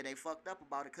 they fucked up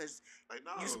about it, because like,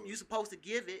 no. you supposed to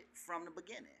give it from the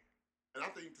beginning. And I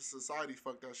think the society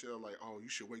fucked that shit up. Like, oh, you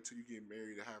should wait till you get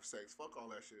married to have sex. Fuck all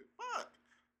that shit. Fuck.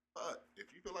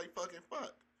 If you feel like fucking,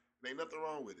 fuck. There ain't nothing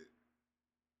wrong with it.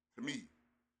 To me.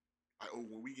 Like, oh,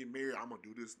 when we get married, I'm gonna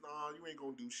do this. Nah, you ain't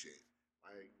gonna do shit.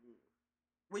 Like,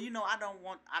 well, I don't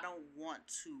want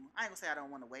to. I ain't gonna say I don't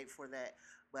want to wait for that,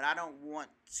 but I don't want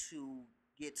to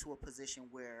get to a position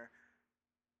where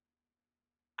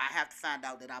I have to find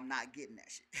out that I'm not getting that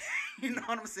shit. You know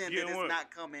what I'm saying? That it's not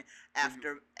coming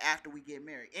after we get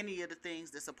married. Any of the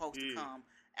things that's supposed to come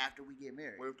after we get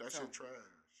married. What if that shit trash?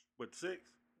 With sex?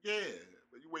 Yeah,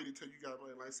 but you wait until you got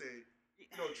money. Like, say,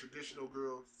 traditional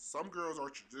girls. Some girls are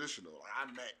traditional. Like, I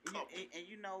met couples. And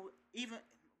even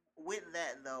with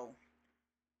that though,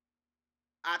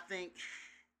 I think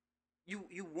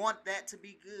you want that to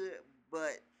be good,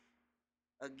 but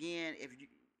again, if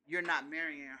you're not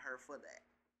marrying her for that.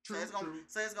 True,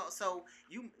 so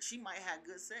she might have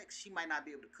good sex. She might not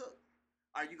be able to cook.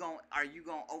 Are you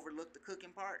gonna overlook the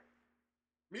cooking part?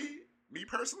 Me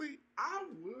personally, I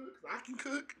would. 'Cause I can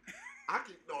cook. I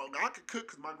could cook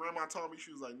because my grandma taught me.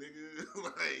 She was like, nigga,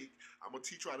 like, I'm gonna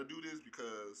teach you how to do this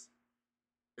because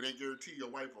it ain't guaranteed your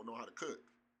wife gonna know how to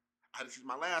cook. I had to teach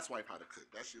my last wife how to cook.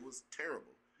 That shit was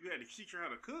terrible. You had to teach her how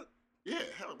to cook? Yeah,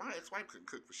 hell, my ex-wife couldn't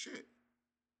cook for shit.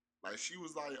 Like, she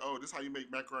was like, oh, this is how you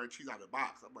make macaroni and cheese out of the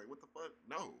box. I'm like, what the fuck?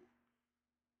 No.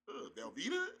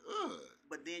 Velveeta? Ugh.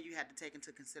 But then you had to take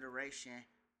into consideration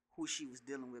who she was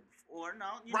dealing with before.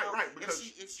 No, right, because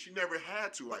she never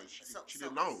had to. Like, she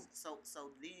didn't know. So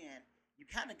then you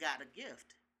kind of got a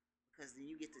gift, because then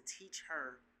you get to teach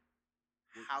her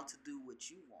how to do what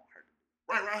you want her to do.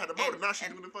 Right, I had a motive. Now she's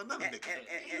doing it for another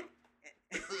nigga.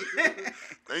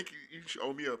 Thank you. You should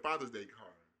owe me a Father's Day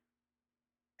card.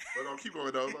 But don't keep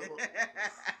going though.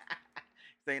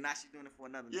 Say now she's doing it for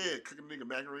another nigga. Yeah, cooking nigga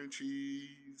macaroni and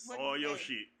cheese. All your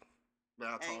shit.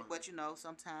 Now but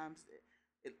sometimes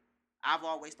I've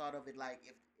always thought of it like,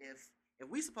 if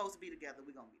we supposed to be together,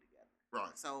 we gonna be together.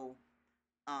 Right. So,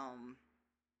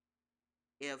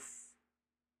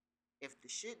 if the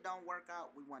shit don't work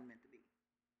out, we weren't meant to be.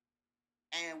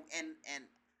 And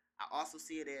I also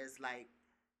see it as like,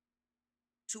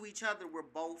 to each other, we're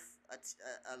both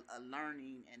a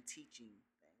learning and teaching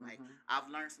thing. Like, I've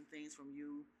learned some things from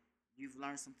you, you've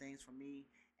learned some things from me,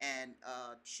 and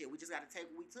we just got to take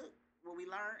what we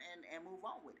learned and move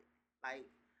on with it. Like,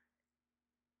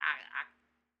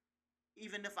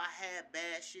 even if I had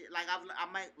bad shit, like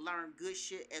I might learn good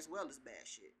shit as well as bad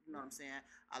shit. You know what I'm saying?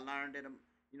 I learned that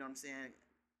you know what I'm saying.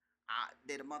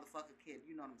 That a motherfucker can,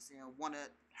 you know what I'm saying, want to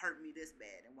hurt me this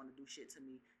bad and want to do shit to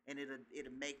me, and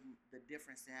it'll make the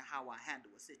difference in how I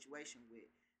handle a situation with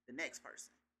the next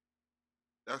person.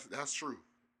 That's true.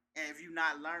 And if you're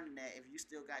not learning that, if you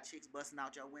still got chicks busting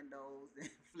out your windows and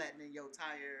flattening your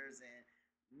tires and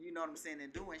you know what I'm saying,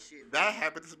 and doing shit, that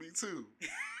happened to me too.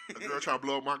 A girl tried to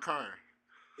blow up my car.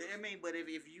 I mean, but if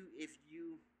you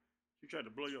tried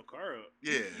to blow your car up,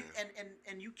 yeah,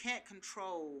 and you can't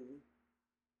control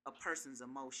a person's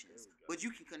emotions, but you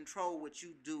can control what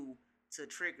you do to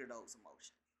trigger those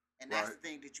emotions, and that's the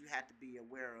thing that you have to be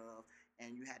aware of,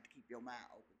 and you have to keep your mind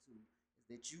open to.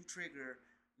 Is that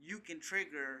you can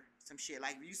trigger some shit.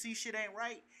 Like if you see shit ain't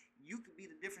right, you could be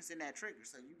the difference in that trigger.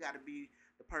 So you got to be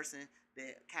the person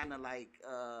that kind of like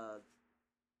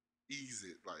ease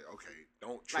it. Like okay,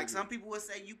 don't trigger. Like some people would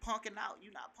say, you punking out. You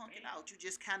not punking out. You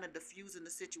just kind of diffusing the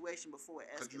situation before it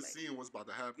escalates. Because you seeing what's about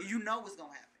to happen. You know what's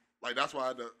gonna happen. Like that's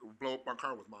why the blow up my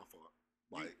car was my fault.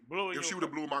 Like if she would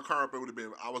have blew my car up, it would have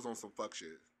been I was on some fuck shit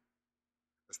and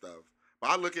stuff.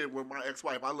 But I look at it with my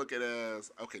ex-wife. I look at it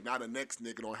as okay. Now the next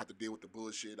nigga don't have to deal with the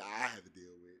bullshit I have to deal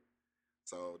with.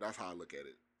 So that's how I look at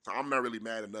it. So I'm not really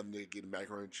mad at another nigga getting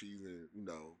macaroni and cheese and you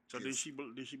know. So did she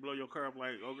blow your car up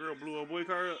like oh girl blew a boy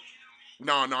car up?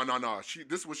 No.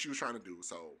 This is what she was trying to do.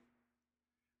 So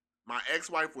my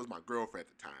ex-wife was my girlfriend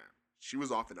at the time. She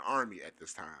was off in the army at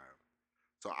this time.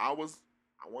 So I wanted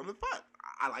to fuck.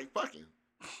 I like fucking.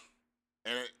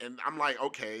 And I'm like,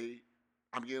 okay,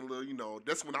 I'm getting a little, you know,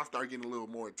 that's when I started getting a little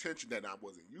more attention that I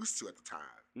wasn't used to at the time.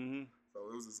 Mm-hmm. So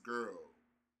it was this girl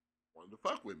wanted to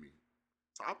fuck with me.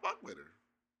 So I fucked with her.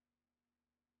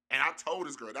 And I told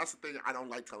this girl, that's the thing, I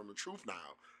don't like telling the truth now.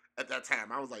 At that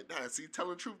time, I was like, nah, see,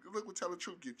 telling the truth, look what telling the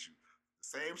truth get you.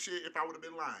 The same shit if I would have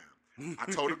been lying.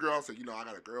 I told the girl, I said, you know, I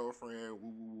got a girlfriend,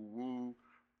 woo, woo, woo.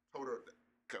 Told her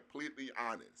completely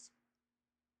honest.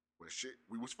 When shit,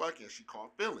 we was fucking, she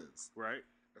caught feelings. Right.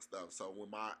 And stuff. So when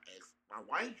my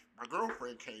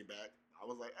girlfriend came back, I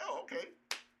was like, oh, okay,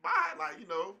 bye. Like, you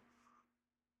know,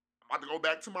 I'm about to go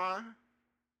back to my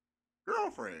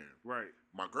girlfriend. Right.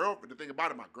 My girlfriend, the thing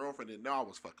about it, my girlfriend didn't know I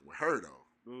was fucking with her,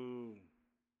 though. Ooh.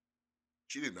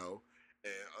 She didn't know.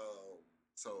 And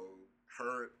so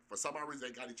her, for some odd reason,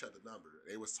 they got each other's number.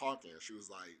 They was talking. She was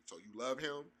like, so you love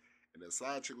him? And the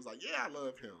side chick was like, yeah, I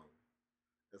love him.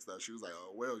 And stuff. She was like,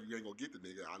 oh, well, you ain't gonna get the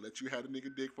nigga. I'll let you have the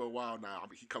nigga dick for a while now. I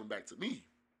mean, he coming back to me.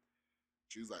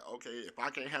 She was like, okay, if I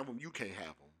can't have him, you can't have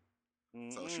him.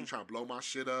 Mm-hmm. So she was trying to blow my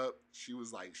shit up. She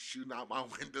was like shooting out my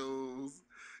windows.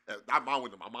 Not my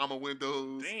window, my mama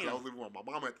windows. Damn. I was living with my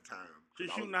mama at the time. She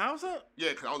shooting the house up? Yeah,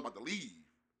 because I was about to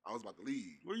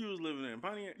leave. Where you was living in?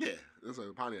 Pontiac? Yeah, this was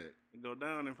in Pontiac. You go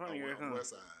down in Pontiac, on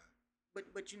west side.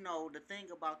 But you know, the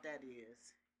thing about that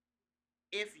is,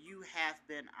 if you have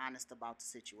been honest about the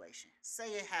situation, say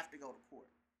it have to go to court.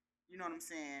 You know what I'm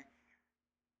saying?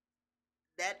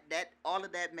 That all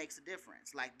of that makes a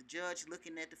difference. Like the judge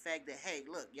looking at the fact that, hey,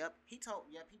 look, he told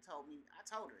me.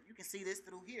 I told her. You can see this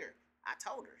through here. I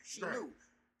told her. She knew.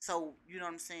 So, you know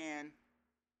what I'm saying?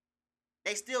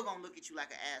 They still gonna look at you like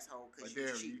an asshole because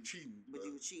you cheating. But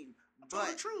you were cheating.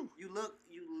 But true. You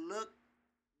look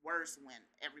worse when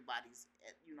everybody's,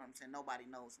 you know what I'm saying? Nobody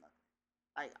knows nothing.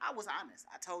 Like, I was honest.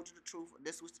 I told you the truth.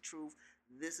 This was the truth.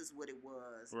 This is what it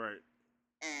was. Right.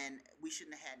 And we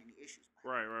shouldn't have had any issues.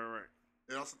 Right.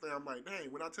 And that's the thing. I'm like, dang,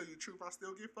 when I tell you the truth, I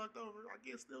still get fucked over.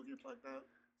 Still get fucked up.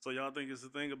 So y'all think it's the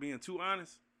thing of being too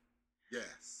honest?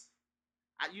 Yes.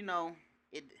 You know,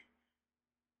 it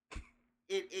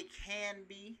can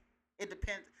be. It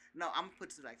depends. No, I'm gonna put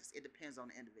it like this. It depends on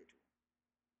the individual.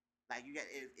 Like you got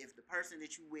if the person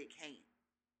that you with can't.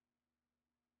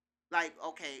 Like,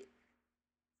 okay,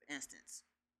 for instance,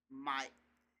 my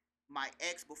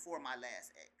ex before my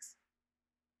last ex,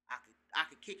 I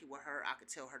could kick it with her. I could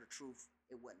tell her the truth.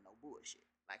 It wasn't no bullshit.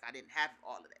 Like I didn't have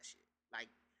all of that shit. Like,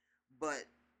 but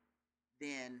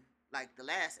then like the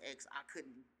last ex, I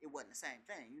couldn't. It wasn't the same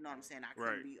thing. You know what I'm saying? I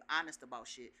couldn't be honest about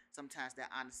shit. Sometimes that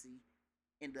honesty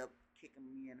end up kicking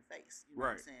me in the face. You know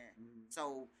what I'm saying? Mm-hmm.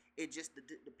 So it just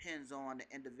depends on the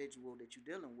individual that you're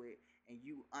dealing with and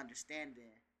you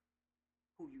understanding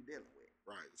who you dealing with.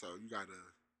 Right. So you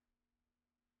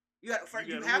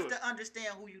have to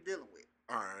understand who you dealing with.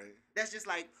 All right. That's just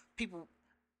like people.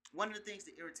 One of the things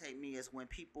that irritate me is when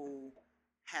people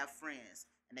have friends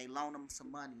and they loan them some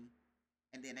money,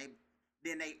 and then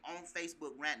they on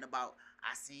Facebook ranting about,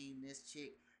 I seen this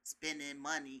chick spending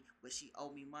money, but she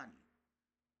owe me money.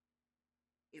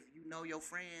 If you you know your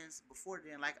friends before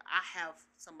then. Like I have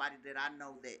somebody that I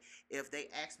know that if they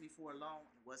asked me for a loan,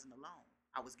 it wasn't a loan.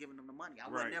 I was giving them the money. I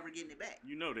was never getting it back.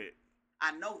 You know that.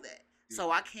 I know that. Yeah.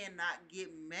 So I cannot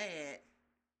get mad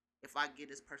if I give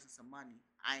this person some money.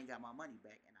 I ain't got my money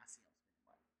back, and I see them spending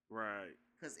money. Right.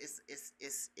 Because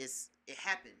it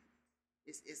happened.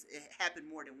 It happened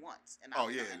more than once, and I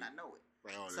know it.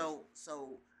 Right,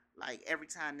 so like every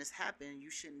time this happened,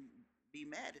 you shouldn't be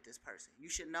mad at this person. You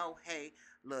should know, hey,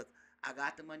 look, I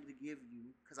got the money to give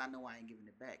you because I know I ain't giving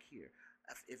it back here.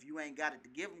 If you ain't got it to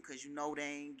give them because you know they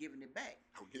ain't giving it back,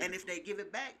 and if they give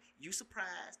it back, you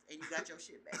surprised and you got your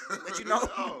shit back. But you know,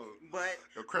 but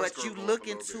you look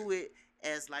into it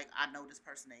as like, I know this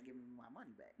person ain't giving me my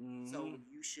money back, so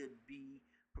you should be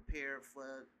prepared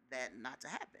for that not to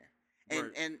happen.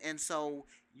 And so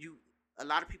a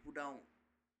lot of people don't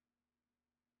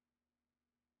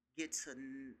get to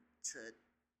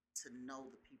know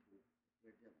the people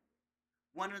they're dealing with.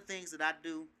 One of the things that I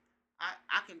do,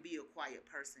 I can be a quiet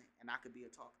person and I can be a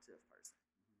talkative person.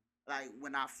 Like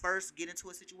when I first get into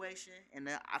a situation and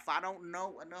if I don't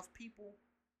know enough people,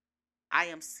 I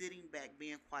am sitting back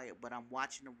being quiet, but I'm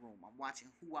watching the room. I'm watching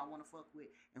who I want to fuck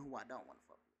with and who I don't want to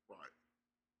fuck with. Right.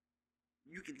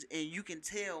 You can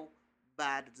tell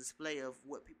by the display of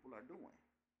what people are doing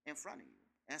in front of you.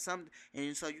 And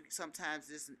so sometimes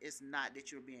it's not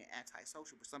that you're being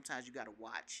antisocial, but sometimes you got to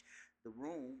watch the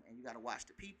room and you got to watch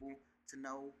the people to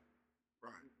know,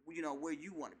 right, you know, where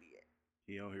you want to be at.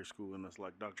 He out here schooling us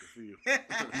like Dr. Phil. but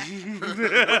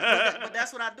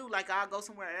that's what I do. Like I'll go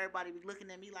somewhere, everybody be looking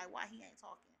at me like, why he ain't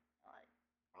talking? Like,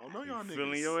 I don't know y'all niggas.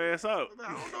 Feeling your ass out.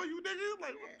 I don't know you niggas.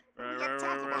 Like, what we got to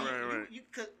talk about?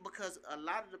 Because a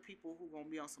lot of the people who gonna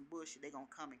be on some bullshit, they gonna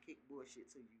come and kick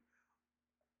bullshit to you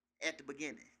at the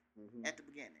beginning. Mm-hmm. At the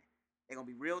beginning, they're gonna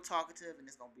be real talkative, and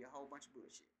it's gonna be a whole bunch of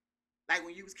bullshit. Like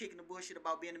when you was kicking the bullshit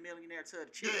about being a millionaire to the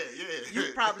chick,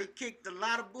 you probably kicked a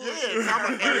lot of bullshit. Yeah,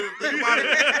 I'm like, think about it.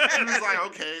 She was like,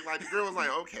 okay, like the girl was like,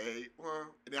 okay,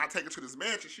 well, and then I take her to this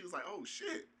mansion. She was like, oh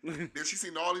shit. Then she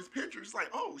seen all these pictures. She's like,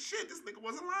 oh shit, this nigga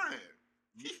wasn't lying.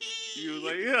 You was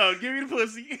like, yeah, give me the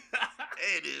pussy.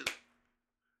 Hey, it is.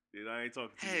 Dude, I ain't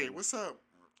talking to you. Hey, what's up,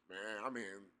 man? I'm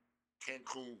in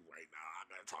Cancun right now. I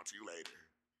gotta talk to you later.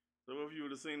 So what if you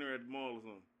would have seen her at the mall or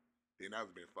something? Then that would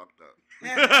have been fucked up.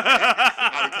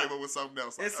 I would have came up with something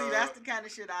else. Like, and see, that's the kind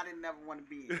of shit I didn't never want to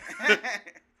be in.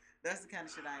 That's the kind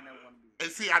of shit I ain't never want to be in.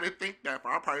 And see, I didn't think that.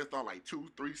 I probably thought like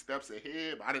 2-3 steps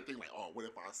ahead, but I didn't think like, oh, what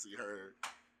if I see her?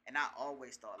 And I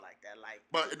always thought like that, like,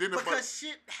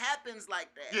 shit happens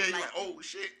like that. Yeah, like, oh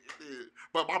shit. Yeah.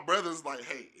 But my brother's like,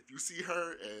 hey, if you see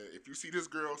her and if you see this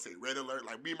girl, say red alert.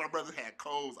 Like me and my brother had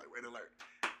codes like red alert.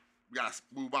 We gotta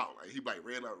move out. Like he'd be like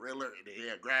red alert, and then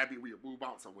he'd grab you. We'd move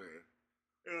out somewhere.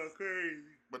 Yeah,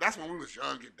 crazy. But that's when we was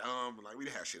young and dumb, and like we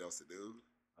didn't have shit else to do.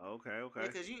 Okay. Yeah,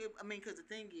 because the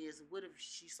thing is, what if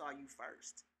she saw you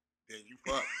first? Then you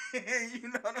fuck. You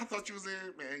know what I thought you was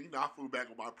in, man. You know I flew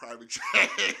back on my private jet.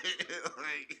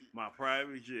 Like, my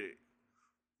private jet.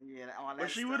 Yeah, all that. But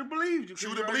she would have believed you. She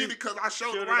would have believed it because I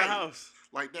showed her the house.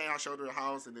 Like, damn, I showed her the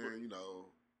house, and then you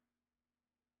know.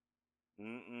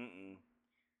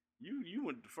 You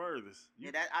went the furthest.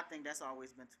 I think that's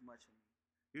always been too much for me.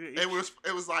 It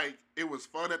was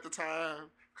fun at the time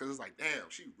because it's like, damn,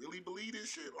 she really believed this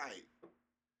shit. Like,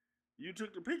 you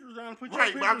took the pictures down and put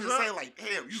right, your pictures but I'm just up. saying, like,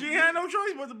 damn, she had no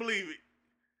choice but to believe it.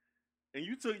 And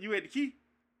you had the key.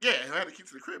 Yeah, I had the key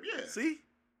to the crib. Yeah, see.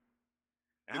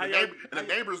 And the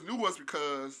neighbors knew us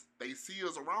because they see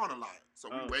us around a lot. So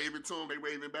we waving to them, they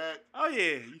waving back. Oh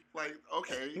yeah, like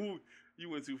okay, you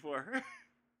went too far.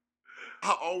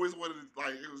 I always wanted to,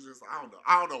 like, it was just, I don't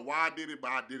know why I did it,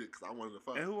 but I did it because I wanted to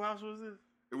fuck. And whose house was this?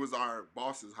 It was our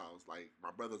boss's house, like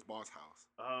my brother's boss house.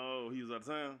 Oh, he was out of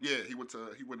town? Yeah, he went to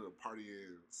a party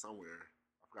in somewhere.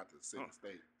 I forgot the city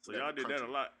state. So y'all did that a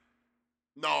lot?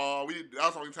 No, we did. That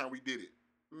was the only time we did it.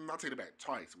 I'll take it back.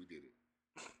 Twice we did it.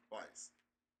 Twice.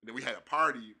 And then we had a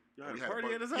party. Y'all had a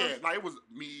party at his house? Yeah, like it was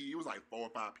me. It was like 4 or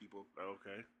 5 people.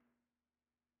 Okay.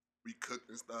 We cooked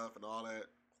and stuff and all that.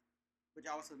 But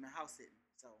y'all was in the house sitting,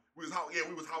 so we was house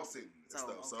sitting and stuff.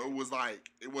 Okay. So it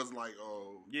wasn't like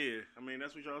oh yeah. I mean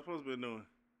that's what y'all supposed to be doing.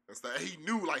 And stuff. He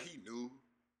knew.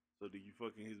 So did you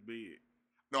fuck in his bed?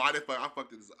 No, I didn't. I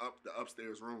fucked in the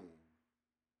upstairs room.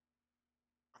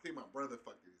 I think my brother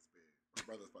fucked in his bed. My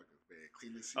brother fucked in his bed,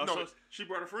 cleaned his. Oh, so she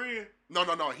brought a friend? No.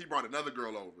 He brought another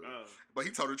girl over. But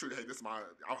he told her the truth. Hey, this is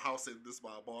our house sitting. This is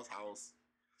my boss' house.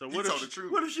 So what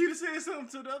if she'd have said something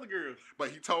to the other girl?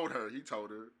 But he told her,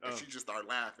 and she just started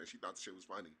laughing. She thought the shit was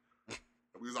funny.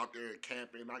 And we was out there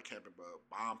camping, not camping, but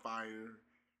bonfire,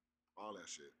 all that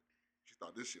shit. She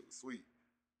thought this shit was sweet.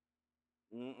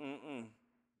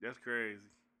 That's crazy.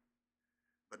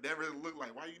 But never looked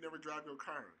like, why you never drive your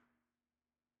car?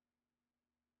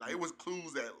 Like, it was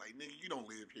clues that, like, nigga, you don't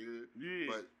live here. Yeah.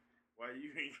 But why you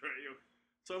ain't trying your...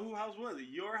 So who house was it?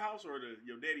 Your house or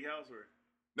your daddy house? Or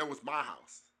that was my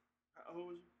house. how old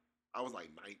was you? I was like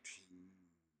 19.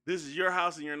 This is your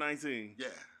house and you're 19? Yeah.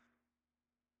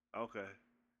 Okay.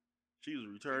 She was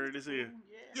retarded as hell.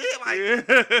 Yeah, like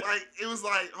it was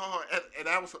like, oh, and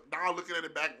I was now looking at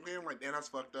it back then, like, damn, that's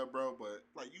fucked up, bro. But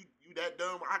like, you that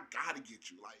dumb? I gotta get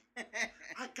you. Like,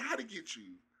 I gotta get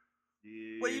you.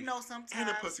 Yeah. Well, you know, sometimes And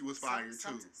the pussy was fire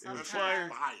too. Sometimes fire.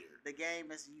 The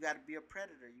game is you gotta be a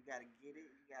predator. You gotta get it.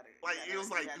 You gotta like it was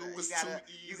like it was too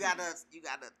easy. You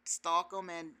gotta stalk them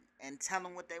and tell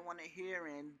them what they want to hear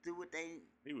and do what they.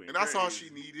 And that's all she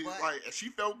needed. Like, and she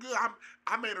felt good.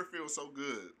 I made her feel so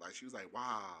good. Like, she was like,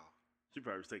 wow. She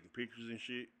probably was taking pictures and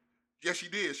shit. Yeah, she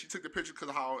did. She took the picture because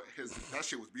of how that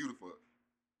shit was beautiful.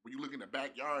 When you look in the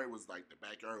backyard, it was like the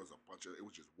backyard was it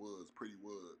was just woods, pretty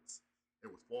woods. It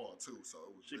was fall too, so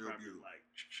it was real beautiful. Like,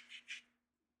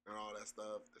 and all that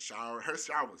stuff. The shower, her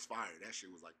shower was fire. That shit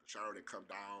was like the shower that come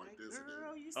down like this.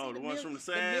 Girl, and then, the ones from the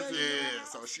sides? Yeah,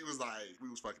 so she was like, we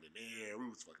was fucking in there. We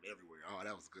was fucking everywhere. Oh,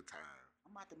 that was a good time.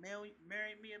 I'm about to marry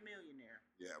me a millionaire.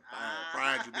 Yeah,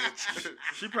 find you, bitch.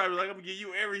 She probably like, I'm gonna give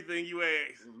you everything you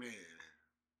ask. Man,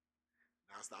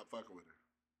 now stop fucking with her.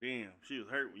 Damn, she was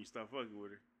hurt when you stopped fucking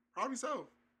with her. Probably so.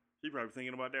 She probably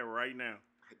thinking about that right now.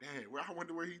 Like, damn, I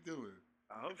wonder what he's doing.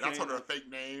 I told her a fake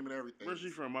name and everything. Where's she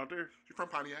from out there? She from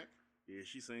Pontiac. Yeah,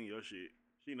 she seen your shit.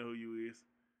 She know who you is.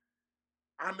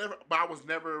 But I was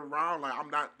never around. Like, I'm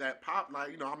not that pop.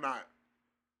 Like, you know, I'm not.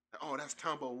 Oh, that's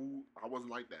Tumbo. I wasn't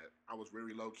like that. I was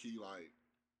very low key. Like,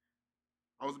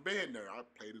 I was a band nerd. I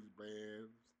played in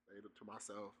bands, played it to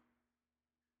myself.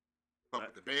 Fuck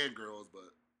with the band girls,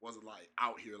 but wasn't like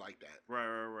out here like that.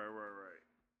 Right.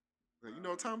 Like, you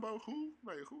know Tumbo? Who?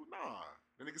 Like, who? Nah.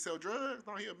 That nigga sell drugs?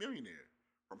 No, he a millionaire.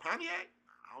 From Pontiac?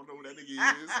 I don't know who that nigga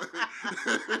is. I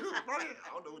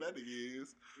don't know who that nigga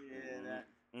is. Yeah, that.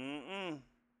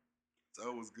 So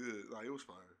it was good. Like, it was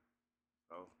fun.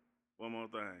 Oh, one more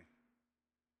thing.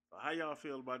 So how y'all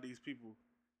feel about these people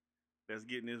that's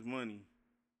getting this money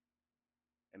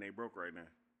and they broke right now?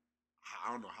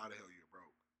 I don't know how the hell you're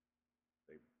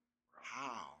broke.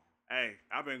 How? Hey,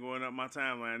 I've been going up my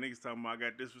timeline. Niggas talking about I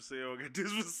got this for sale, I got this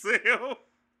for sale.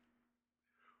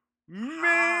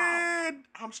 Man,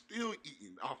 I'm still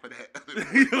eating off of that.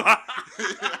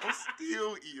 I'm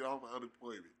still eating off of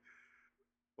unemployment.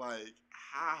 Like,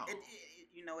 how?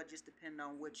 It just depends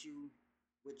on what you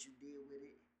did with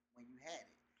it when you had it.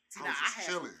 See, I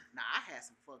had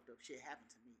some fucked up shit happen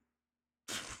to me.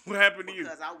 What happened to you?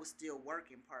 Because I was still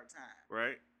working part time.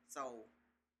 Right. So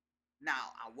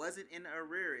now I wasn't in the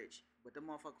arrearage, but the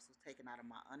motherfuckers was taken out of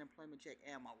my unemployment check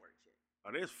and my work check. Oh,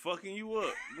 that's fucking you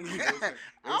up.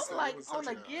 I'm like, on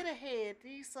the get ahead,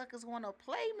 these suckers want to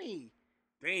play me.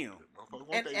 Damn.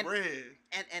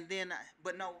 And then,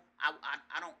 but no,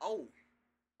 I don't owe.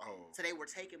 Oh. So they were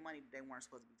taking money they weren't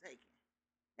supposed to be taking.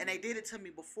 And they did it to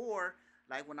me before,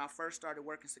 like when I first started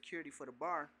working security for the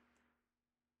bar.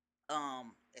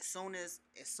 As soon as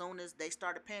they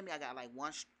started paying me, I got like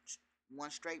one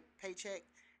straight paycheck,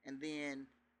 and then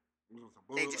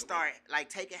they just started like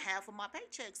taking half of my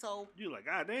paycheck. So you like,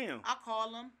 God damn. I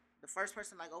call them. The first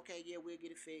person like, okay, yeah, we'll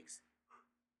get it fixed.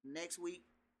 Next week,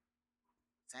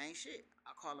 same shit.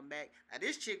 I call them back. Now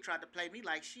this chick tried to play me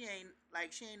like she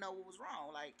ain't know what was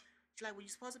wrong. Like she's like, well, you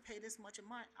supposed to pay this much a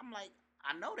month. I'm like,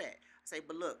 I know that. I say,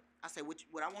 but look, I say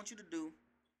what I want you to do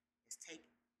is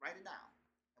write it down,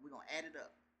 and we're gonna add it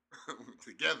up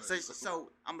together.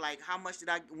 So I'm like, how much did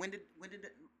I?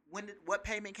 What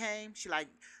payment came? She like,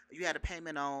 you had a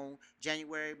payment on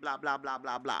January, blah blah blah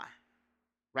blah blah.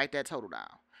 Write that total down.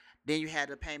 Then you had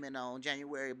a payment on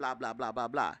January, blah blah blah blah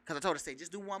blah. Cause I told her, say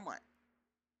just do 1 month.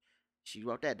 She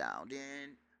wrote that down.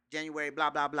 Then January, blah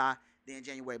blah blah. Then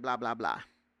January, blah blah blah. I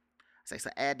say, so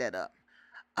add that up.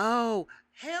 Oh,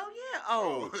 hell yeah.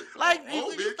 Oh, like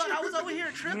you thought I was over here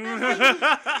tripping?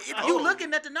 If you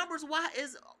looking at the numbers, why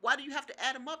do you have to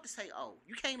add them up to say, oh,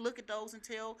 you can't look at those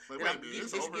until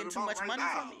it's getting too much money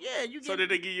from me? Yeah, you get. So did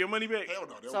they give you your money back? Hell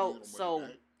no.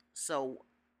 So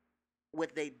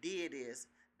what they did is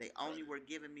they only were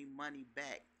giving me money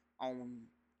back on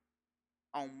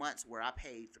months where I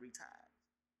paid 3 times.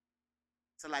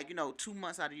 So 2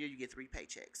 months out of the year you get 3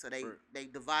 paychecks. So they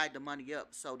divide the money up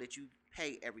so that you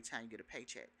pay every time you get a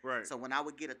paycheck. Right. So when I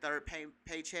would get a third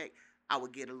paycheck, I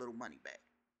would get a little money back.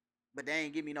 But they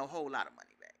ain't give me no whole lot of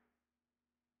money back.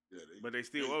 Yeah, but they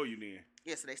still owe you then.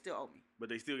 Yeah, so they still owe me. But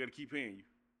they still got to keep paying you.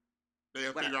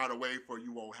 They'll figure out a way for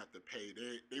you won't have to pay.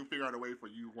 They figure out a way for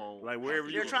you won't. Like wherever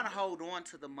they're trying to hold on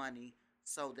to the money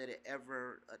so that if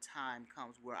ever a time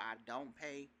comes where I don't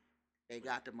pay, they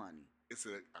got the money. It's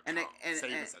a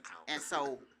savings account. And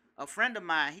so a friend of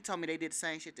mine, he told me they did the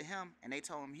same shit to him, and they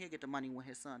told him he'll get the money when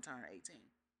his son turned 18.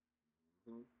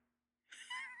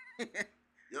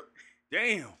 Yep.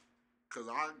 Damn. Cause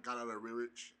I got out of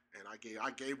rich, and I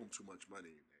gave him too much money.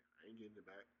 I ain't getting it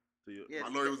back. So my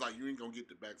lawyer was like, "You ain't gonna get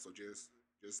it back, so just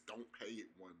don't pay it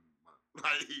 1 month.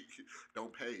 Like,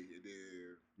 don't pay it,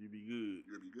 then you be good.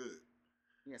 You'll be good."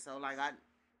 Yeah. So like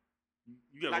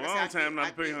you got a long time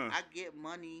not to pay, huh? I get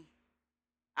money.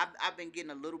 I've been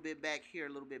getting a little bit back here, a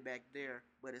little bit back there,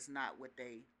 but it's not what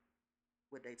they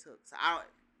took. So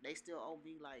they still owe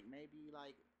me maybe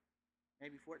 $1,400.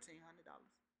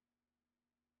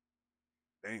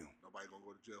 Damn. Nobody gonna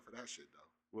go to jail for that shit though.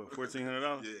 What,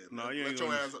 $1,400? Yeah. No, you ain't let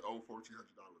your ass owe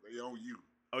 $1,400. They owe you.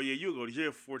 Oh yeah, you'll go to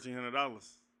jail for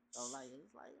 $1,400. So it's like.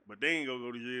 But they ain't gonna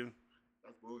go to jail.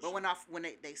 That's bullshit. But when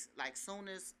they like soon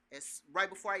as right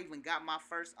before I even got my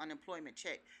first unemployment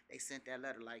check, they sent that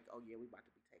letter like, "Oh yeah, we about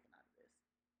to be taken out of this."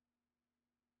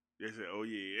 They said, "Oh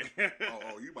yeah."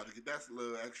 oh, you about to get that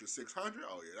little extra $600?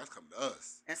 Oh yeah, that's coming to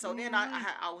us. And so then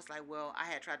I was like, well, I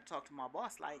had tried to talk to my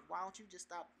boss, like, why don't you just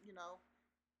stop?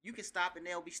 You can stop and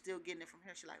they'll be still getting it from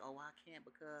here. She's like, oh, I can't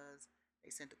because they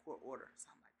sent the court order. So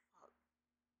I'm like, fuck.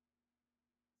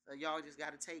 So y'all just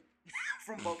got to take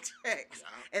from both checks.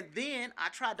 Yeah. And then I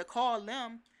tried to call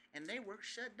them and they were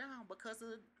shut down because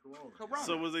of Corona.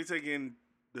 So was they taking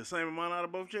the same amount out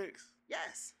of both checks?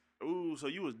 Yes. Ooh, so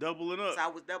you was doubling up. So I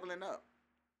was doubling up.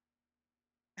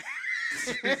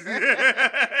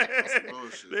 That's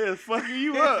bullshit. They're fucking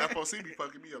you up. FOC be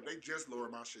fucking me up. They just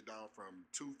lowered my shit down from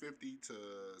 $250 to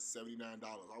 $79.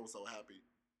 I was so happy.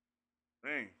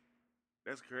 Dang,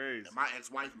 that's crazy. And my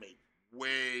ex-wife made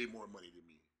way more money than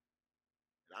me.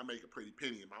 And I make a pretty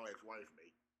penny, and my ex-wife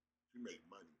she make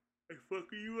money. They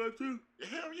fucking you up too?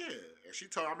 Hell yeah. And she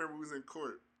told, I remember we was in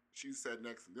court. She sat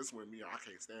next to this one, me, I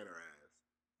can't stand her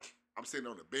ass. I'm sitting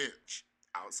on the bench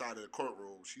outside of the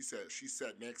courtroom. She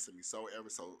sat next to me so ever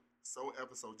so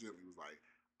gently, was like,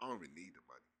 I don't even need the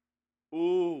money.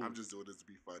 Ooh. I'm just doing this to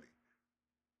be funny.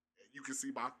 And you can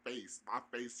see my face. My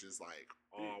face just like,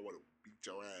 oh, I want to beat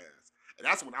your ass. And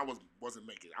that's when I wasn't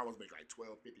making. I was making like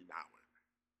 $12.50 an hour.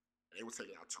 And they was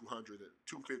taking out $200,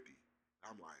 $250.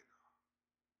 I'm like,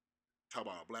 talk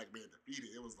about a black man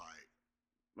defeated. It was like,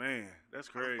 man, that's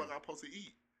crazy. How the fuck I supposed to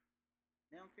eat?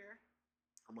 They don't care.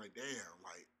 I'm like, damn,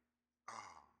 like,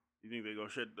 oh. You think they gonna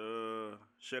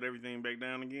shut everything back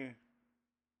down again?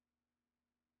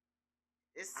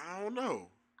 I don't know.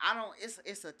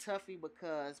 It's a toughie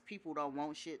because people don't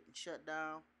want shit shut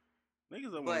down.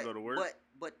 Niggas don't want to go to work.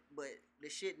 But the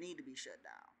shit need to be shut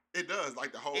down. It does,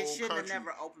 like the whole country. It shouldn't country. have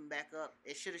never opened back up.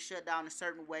 It should have shut down a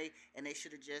certain way, and they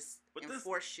should have just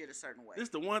enforced shit a certain way. This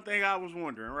is the one thing I was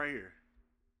wondering right here.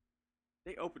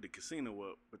 They opened the casino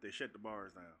up, but they shut the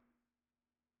bars down.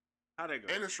 How'd that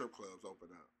go? And the strip clubs open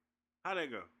up. How'd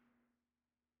that go?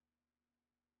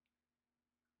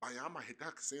 Oh yeah, I might hit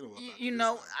that casino up.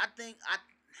 I think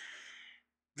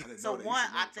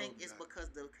it's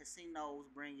because the casinos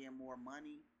bring in more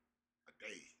money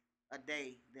a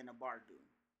day than a bar do,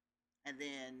 and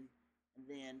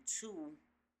then two,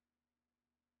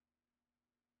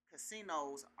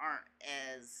 casinos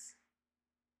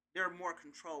they're more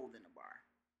controlled than a bar.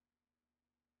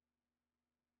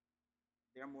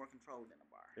 They're more controlled than a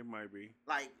bar. It might be.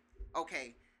 Like,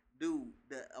 okay, dude,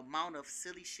 the amount of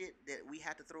silly shit that we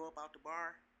had to throw up out the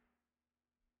bar,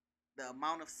 the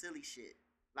amount of silly shit,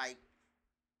 like,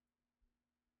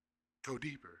 go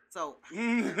deeper. So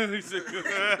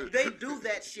they do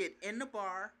that shit in the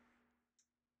bar,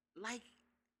 like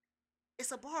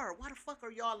it's a bar. Why the fuck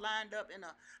are y'all lined up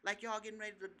like y'all getting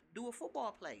ready to do a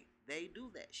football play? They do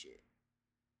that shit.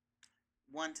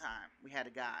 One time we had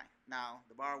a guy. Now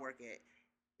the bar work at.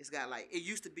 It's got like it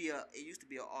used to be an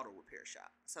auto repair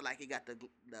shop. So like it got the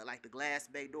glass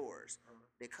bay doors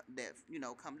that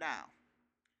come down.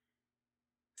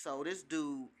 So this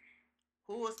dude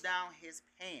pulls down his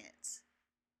pants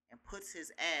and puts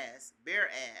his bare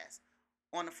ass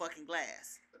on the fucking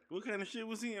glass. What kind of shit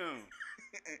was he on?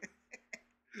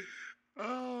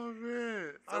 Oh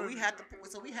man! So we had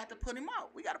to put him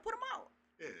out. We got to put him out.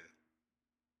 Yeah.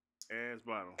 Ass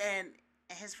bottle. And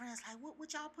his friends like,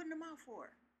 what y'all putting him out for?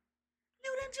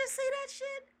 You didn't just see that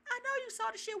shit? I know you saw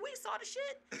the shit. We saw the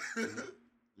shit.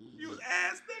 You was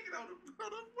ass naked on the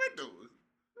windows.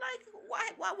 Like,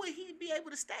 why would he be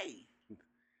able to stay?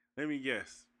 Let me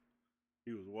guess.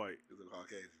 He was white. He was a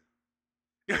Caucasian.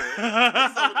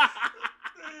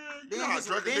 Then his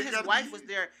wife was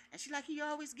there, and she like, he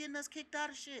always getting us kicked out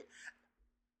of shit.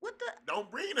 What the? Don't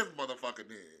bring this motherfucker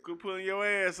in. Quit pulling your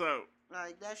ass out.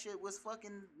 Like, that shit was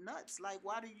fucking nuts. Like,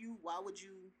 why would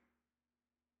you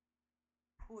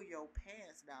pull your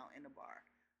pants down in the bar?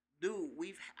 Dude,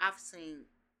 I've seen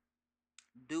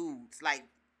dudes, like,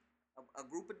 a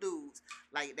group of dudes,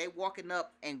 like, they walking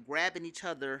up and grabbing each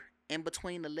other in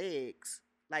between the legs,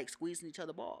 like, squeezing each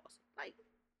other balls. Like,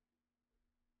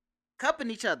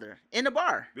 cupping each other in the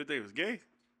bar. Good thing was gay.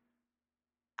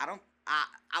 I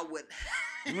would.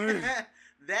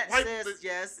 That says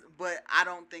yes, but I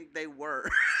don't think they were.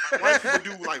 White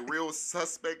people do like real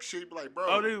suspect shit. Like, bro.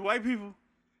 Oh, these white people.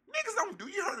 Niggas don't do.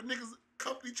 You heard of niggas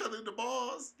cup each other in the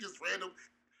bars? Just random.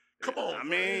 Come on. I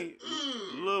mean,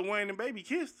 Lil Wayne and Baby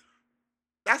kissed.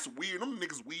 That's weird. Them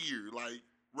niggas weird. Like,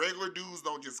 regular dudes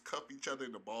don't just cup each other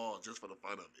in the bars just for the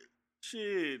fun of it.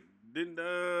 Shit, didn't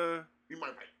He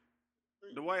might.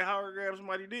 the White Howard grab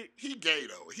somebody's dick? He gay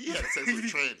though. He had sex with a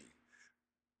tranny.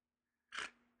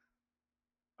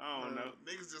 I don't know.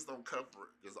 Niggas just don't cup for it.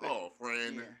 Just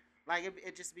friend. Yeah. Like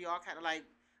it just be all kind of like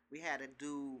we had a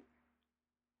dude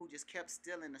who just kept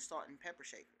stealing the salt and pepper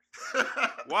shakers.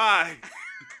 Why?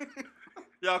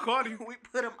 Y'all caught him? We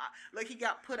put him out. Like, he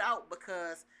got put out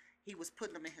because he was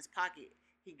putting them in his pocket.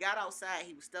 He got outside.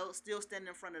 He was still standing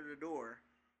in front of the door,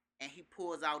 and he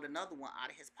pulls out another one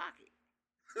out of his pocket.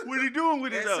 What are you doing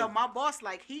with it though? So my boss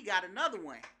like, he got another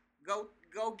one. Go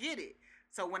get it.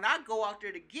 So when I go out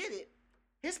there to get it,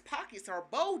 his pockets are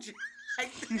bulging.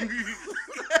 Like,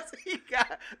 because he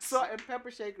got salt and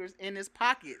pepper shakers in his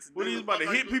pockets. What, he's about to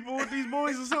hit people with these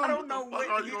boys or something? I don't know what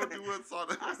are you gonna do with salt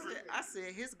and pepper? I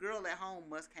said his girl at home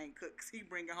can't cook because he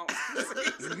bring it home.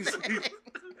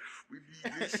 We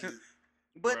need this shit.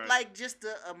 But Right. like, just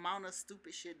the amount of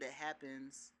stupid shit that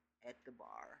happens at the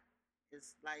bar,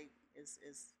 it's like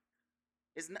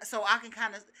it's not. So I can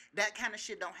that kind of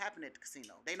shit don't happen at the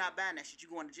casino. They not buying that shit. You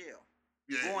going to jail.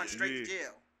 Going straight to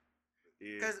jail.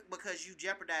 Yeah. Because you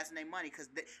jeopardizing their money, because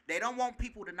they don't want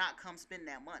people to not come spend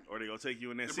that money. Or they gonna take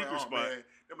you in that They're secret like, spot.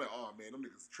 They're like, oh man, them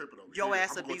niggas tripping over Your here.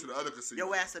 ass I'm will going to the other casino.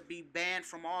 Your ass will be banned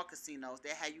from all casinos.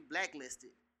 They have you blacklisted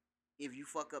if you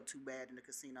fuck up too bad in the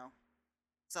casino.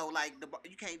 So like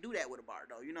you can't do that with a bar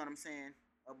though. You know what I'm saying?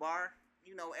 A bar,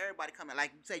 you know, everybody coming.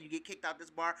 Like, you say you get kicked out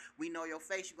this bar, we know your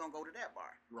face. You gonna go to that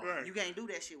bar. Right. You can't do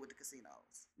that shit with the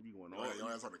casinos. You going Right,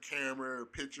 your ass on the camera,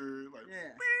 picture, like,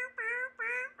 Yeah.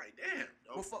 like damn.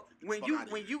 Before, when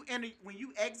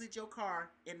you exit your car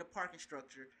in the parking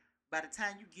structure, by the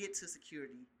time you get to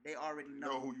security, they already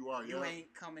know who you are. You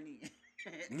ain't coming in.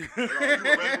 You a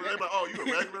regular? They like, oh, you a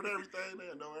regular and everything?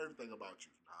 They know everything about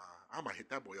you. Nah, I might hit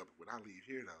that boy up when I leave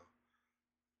here though.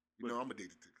 You know, I'm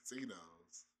addicted to casinos.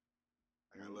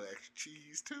 I got a little extra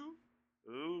cheese too.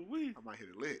 Ooh wee. I might hit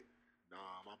it lit.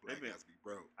 Nah, my black ass be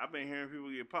broke. I've been hearing people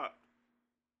get popped.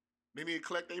 They need to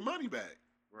collect their money back.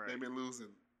 Right. They've been losing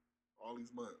all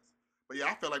these months. But yeah,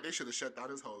 I feel like they should have shut down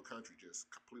this whole country. Just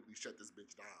completely shut this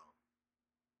bitch down.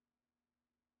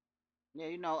 Yeah,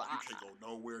 you know, You can't go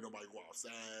nowhere. Nobody go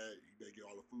outside. You better get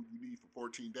all the food you need for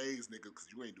 14 days, nigga, because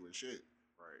you ain't doing shit.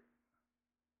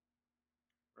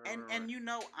 Right. And you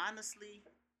know, honestly,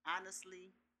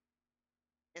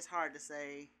 it's hard to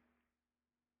say.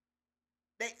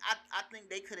 I think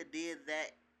they could have did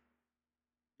that.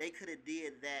 They could have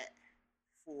did that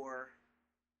for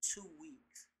 2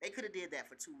 weeks. They could have did that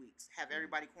for 2 weeks. Have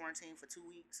everybody quarantined for 2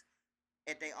 weeks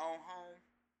at their own home.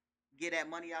 Get that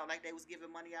money out like they was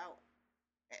giving money out.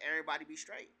 And everybody be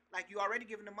straight. Like, you already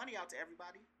giving the money out to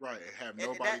everybody. Right, and have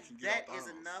nobody can get out the That is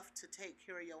house. enough to take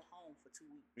care of your home for 2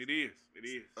 weeks. It is.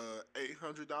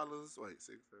 $800. Wait,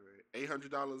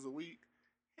 $800 a week.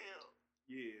 Hell,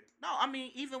 Yeah. No, I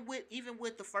mean, even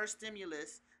with the first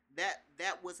stimulus,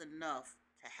 that was enough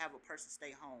to have a person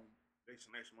stay home They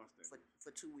snatched my stuff.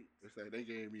 for 2 weeks. they say they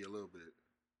gave me a little bit.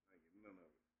 I ain't getting none of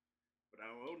it. But I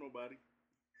don't owe nobody.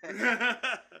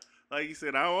 Like you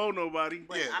said, I don't owe nobody.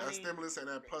 But yeah, I that mean, stimulus and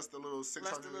that plus the little 600.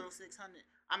 Plus the little 600.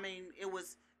 I mean, it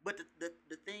was. But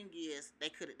the thing is, they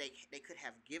could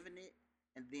have given it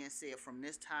and then said from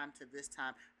this time to this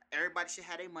time, everybody should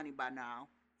have their money by now.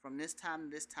 From this time to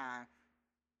this time,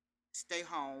 stay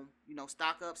home. You know,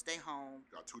 stock up, stay home.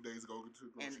 Got 2 days to go to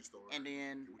the grocery store. And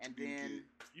then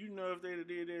You know, if they'd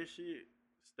did that shit,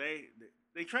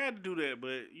 they tried to do that,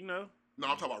 but you know. No,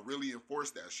 I'm talking about really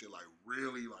enforce that shit. Like,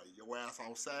 really, like, your ass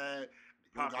outside.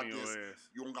 You don't got Popping this. your ass.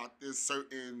 You don't got this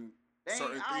certain I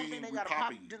don't thing. think they We got to pop.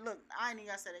 popping you. Look, I ain't even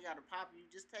gotta say they got to pop you.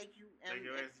 Just take you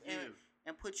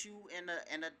and put you in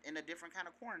a different kind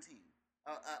of quarantine.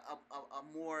 A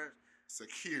more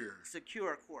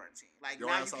secure quarantine. Like Your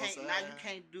now ass you can't outside. now you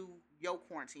can't do your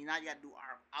quarantine. Now you got to do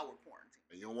our quarantine.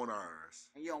 And you don't want ours.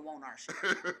 And you don't want our shit.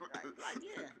 like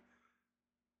yeah.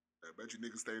 I bet you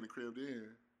niggas stay in the crib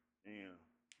then. Damn.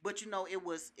 But you know, it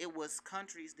was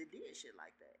countries that did shit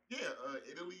like that. Yeah,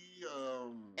 Italy.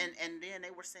 And then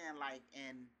they were saying like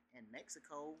in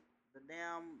Mexico, the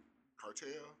damn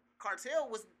cartel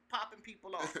was popping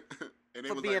people off and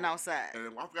for was being like, outside.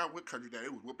 And I forgot what country that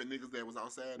it was whooping niggas that was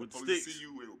outside. With the police sticks. see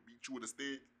you, it will beat you with a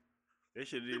stick. They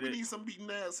should do We that. need some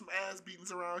ass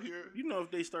beatings around here. You know,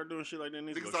 if they start doing shit like that,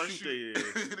 niggas Niggas gonna start shoot their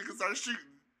ass. Niggas start shooting.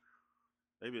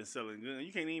 They been selling guns.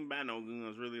 You can't even buy no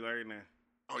guns really right now.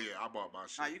 Oh yeah, I bought my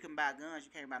shit. Nah, you can buy guns,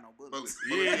 you can't buy no bullets.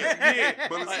 Yeah.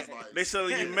 Bullets Like, is like they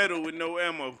selling you metal with no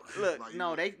ammo. Look, Like,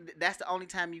 no, that's the only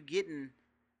time you getting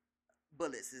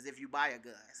bullets is if you buy a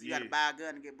gun. So you got to buy a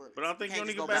gun to get bullets. But I don't think you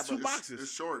only can't can just buy go two bullets. boxes.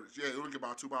 It's shortage. Yeah, you only can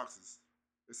buy 2 boxes.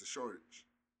 It's a shortage.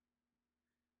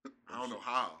 I don't know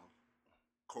how.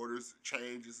 Quarters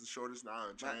change. It's a shortage now.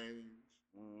 Change.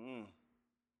 Mm-hmm.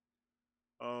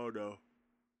 Oh no.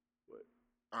 But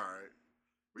all right,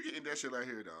 we can end that shit out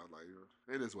here, dog. Like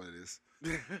it is what it is.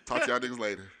 Talk to y'all niggas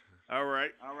later. All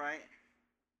right. All right.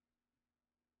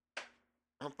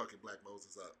 I'm fucking Black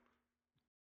Moses up.